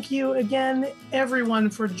 thank you again, everyone,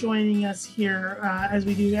 for joining us here as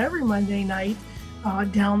we do every Monday night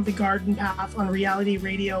down the garden path on Reality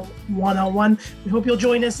Radio 101. We hope you'll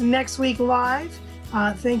join us next week live.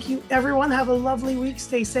 Thank you, everyone. Have a lovely week.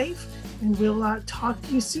 Stay safe, and we'll talk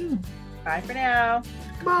to you soon. Bye for now.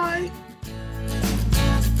 Bye.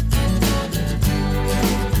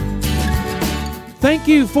 Thank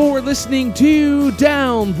you for listening to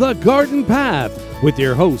Down the Garden Path with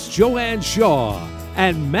your hosts Joanne Shaw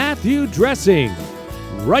and Matthew Dressing,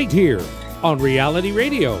 right here on Reality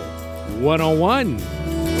Radio 101.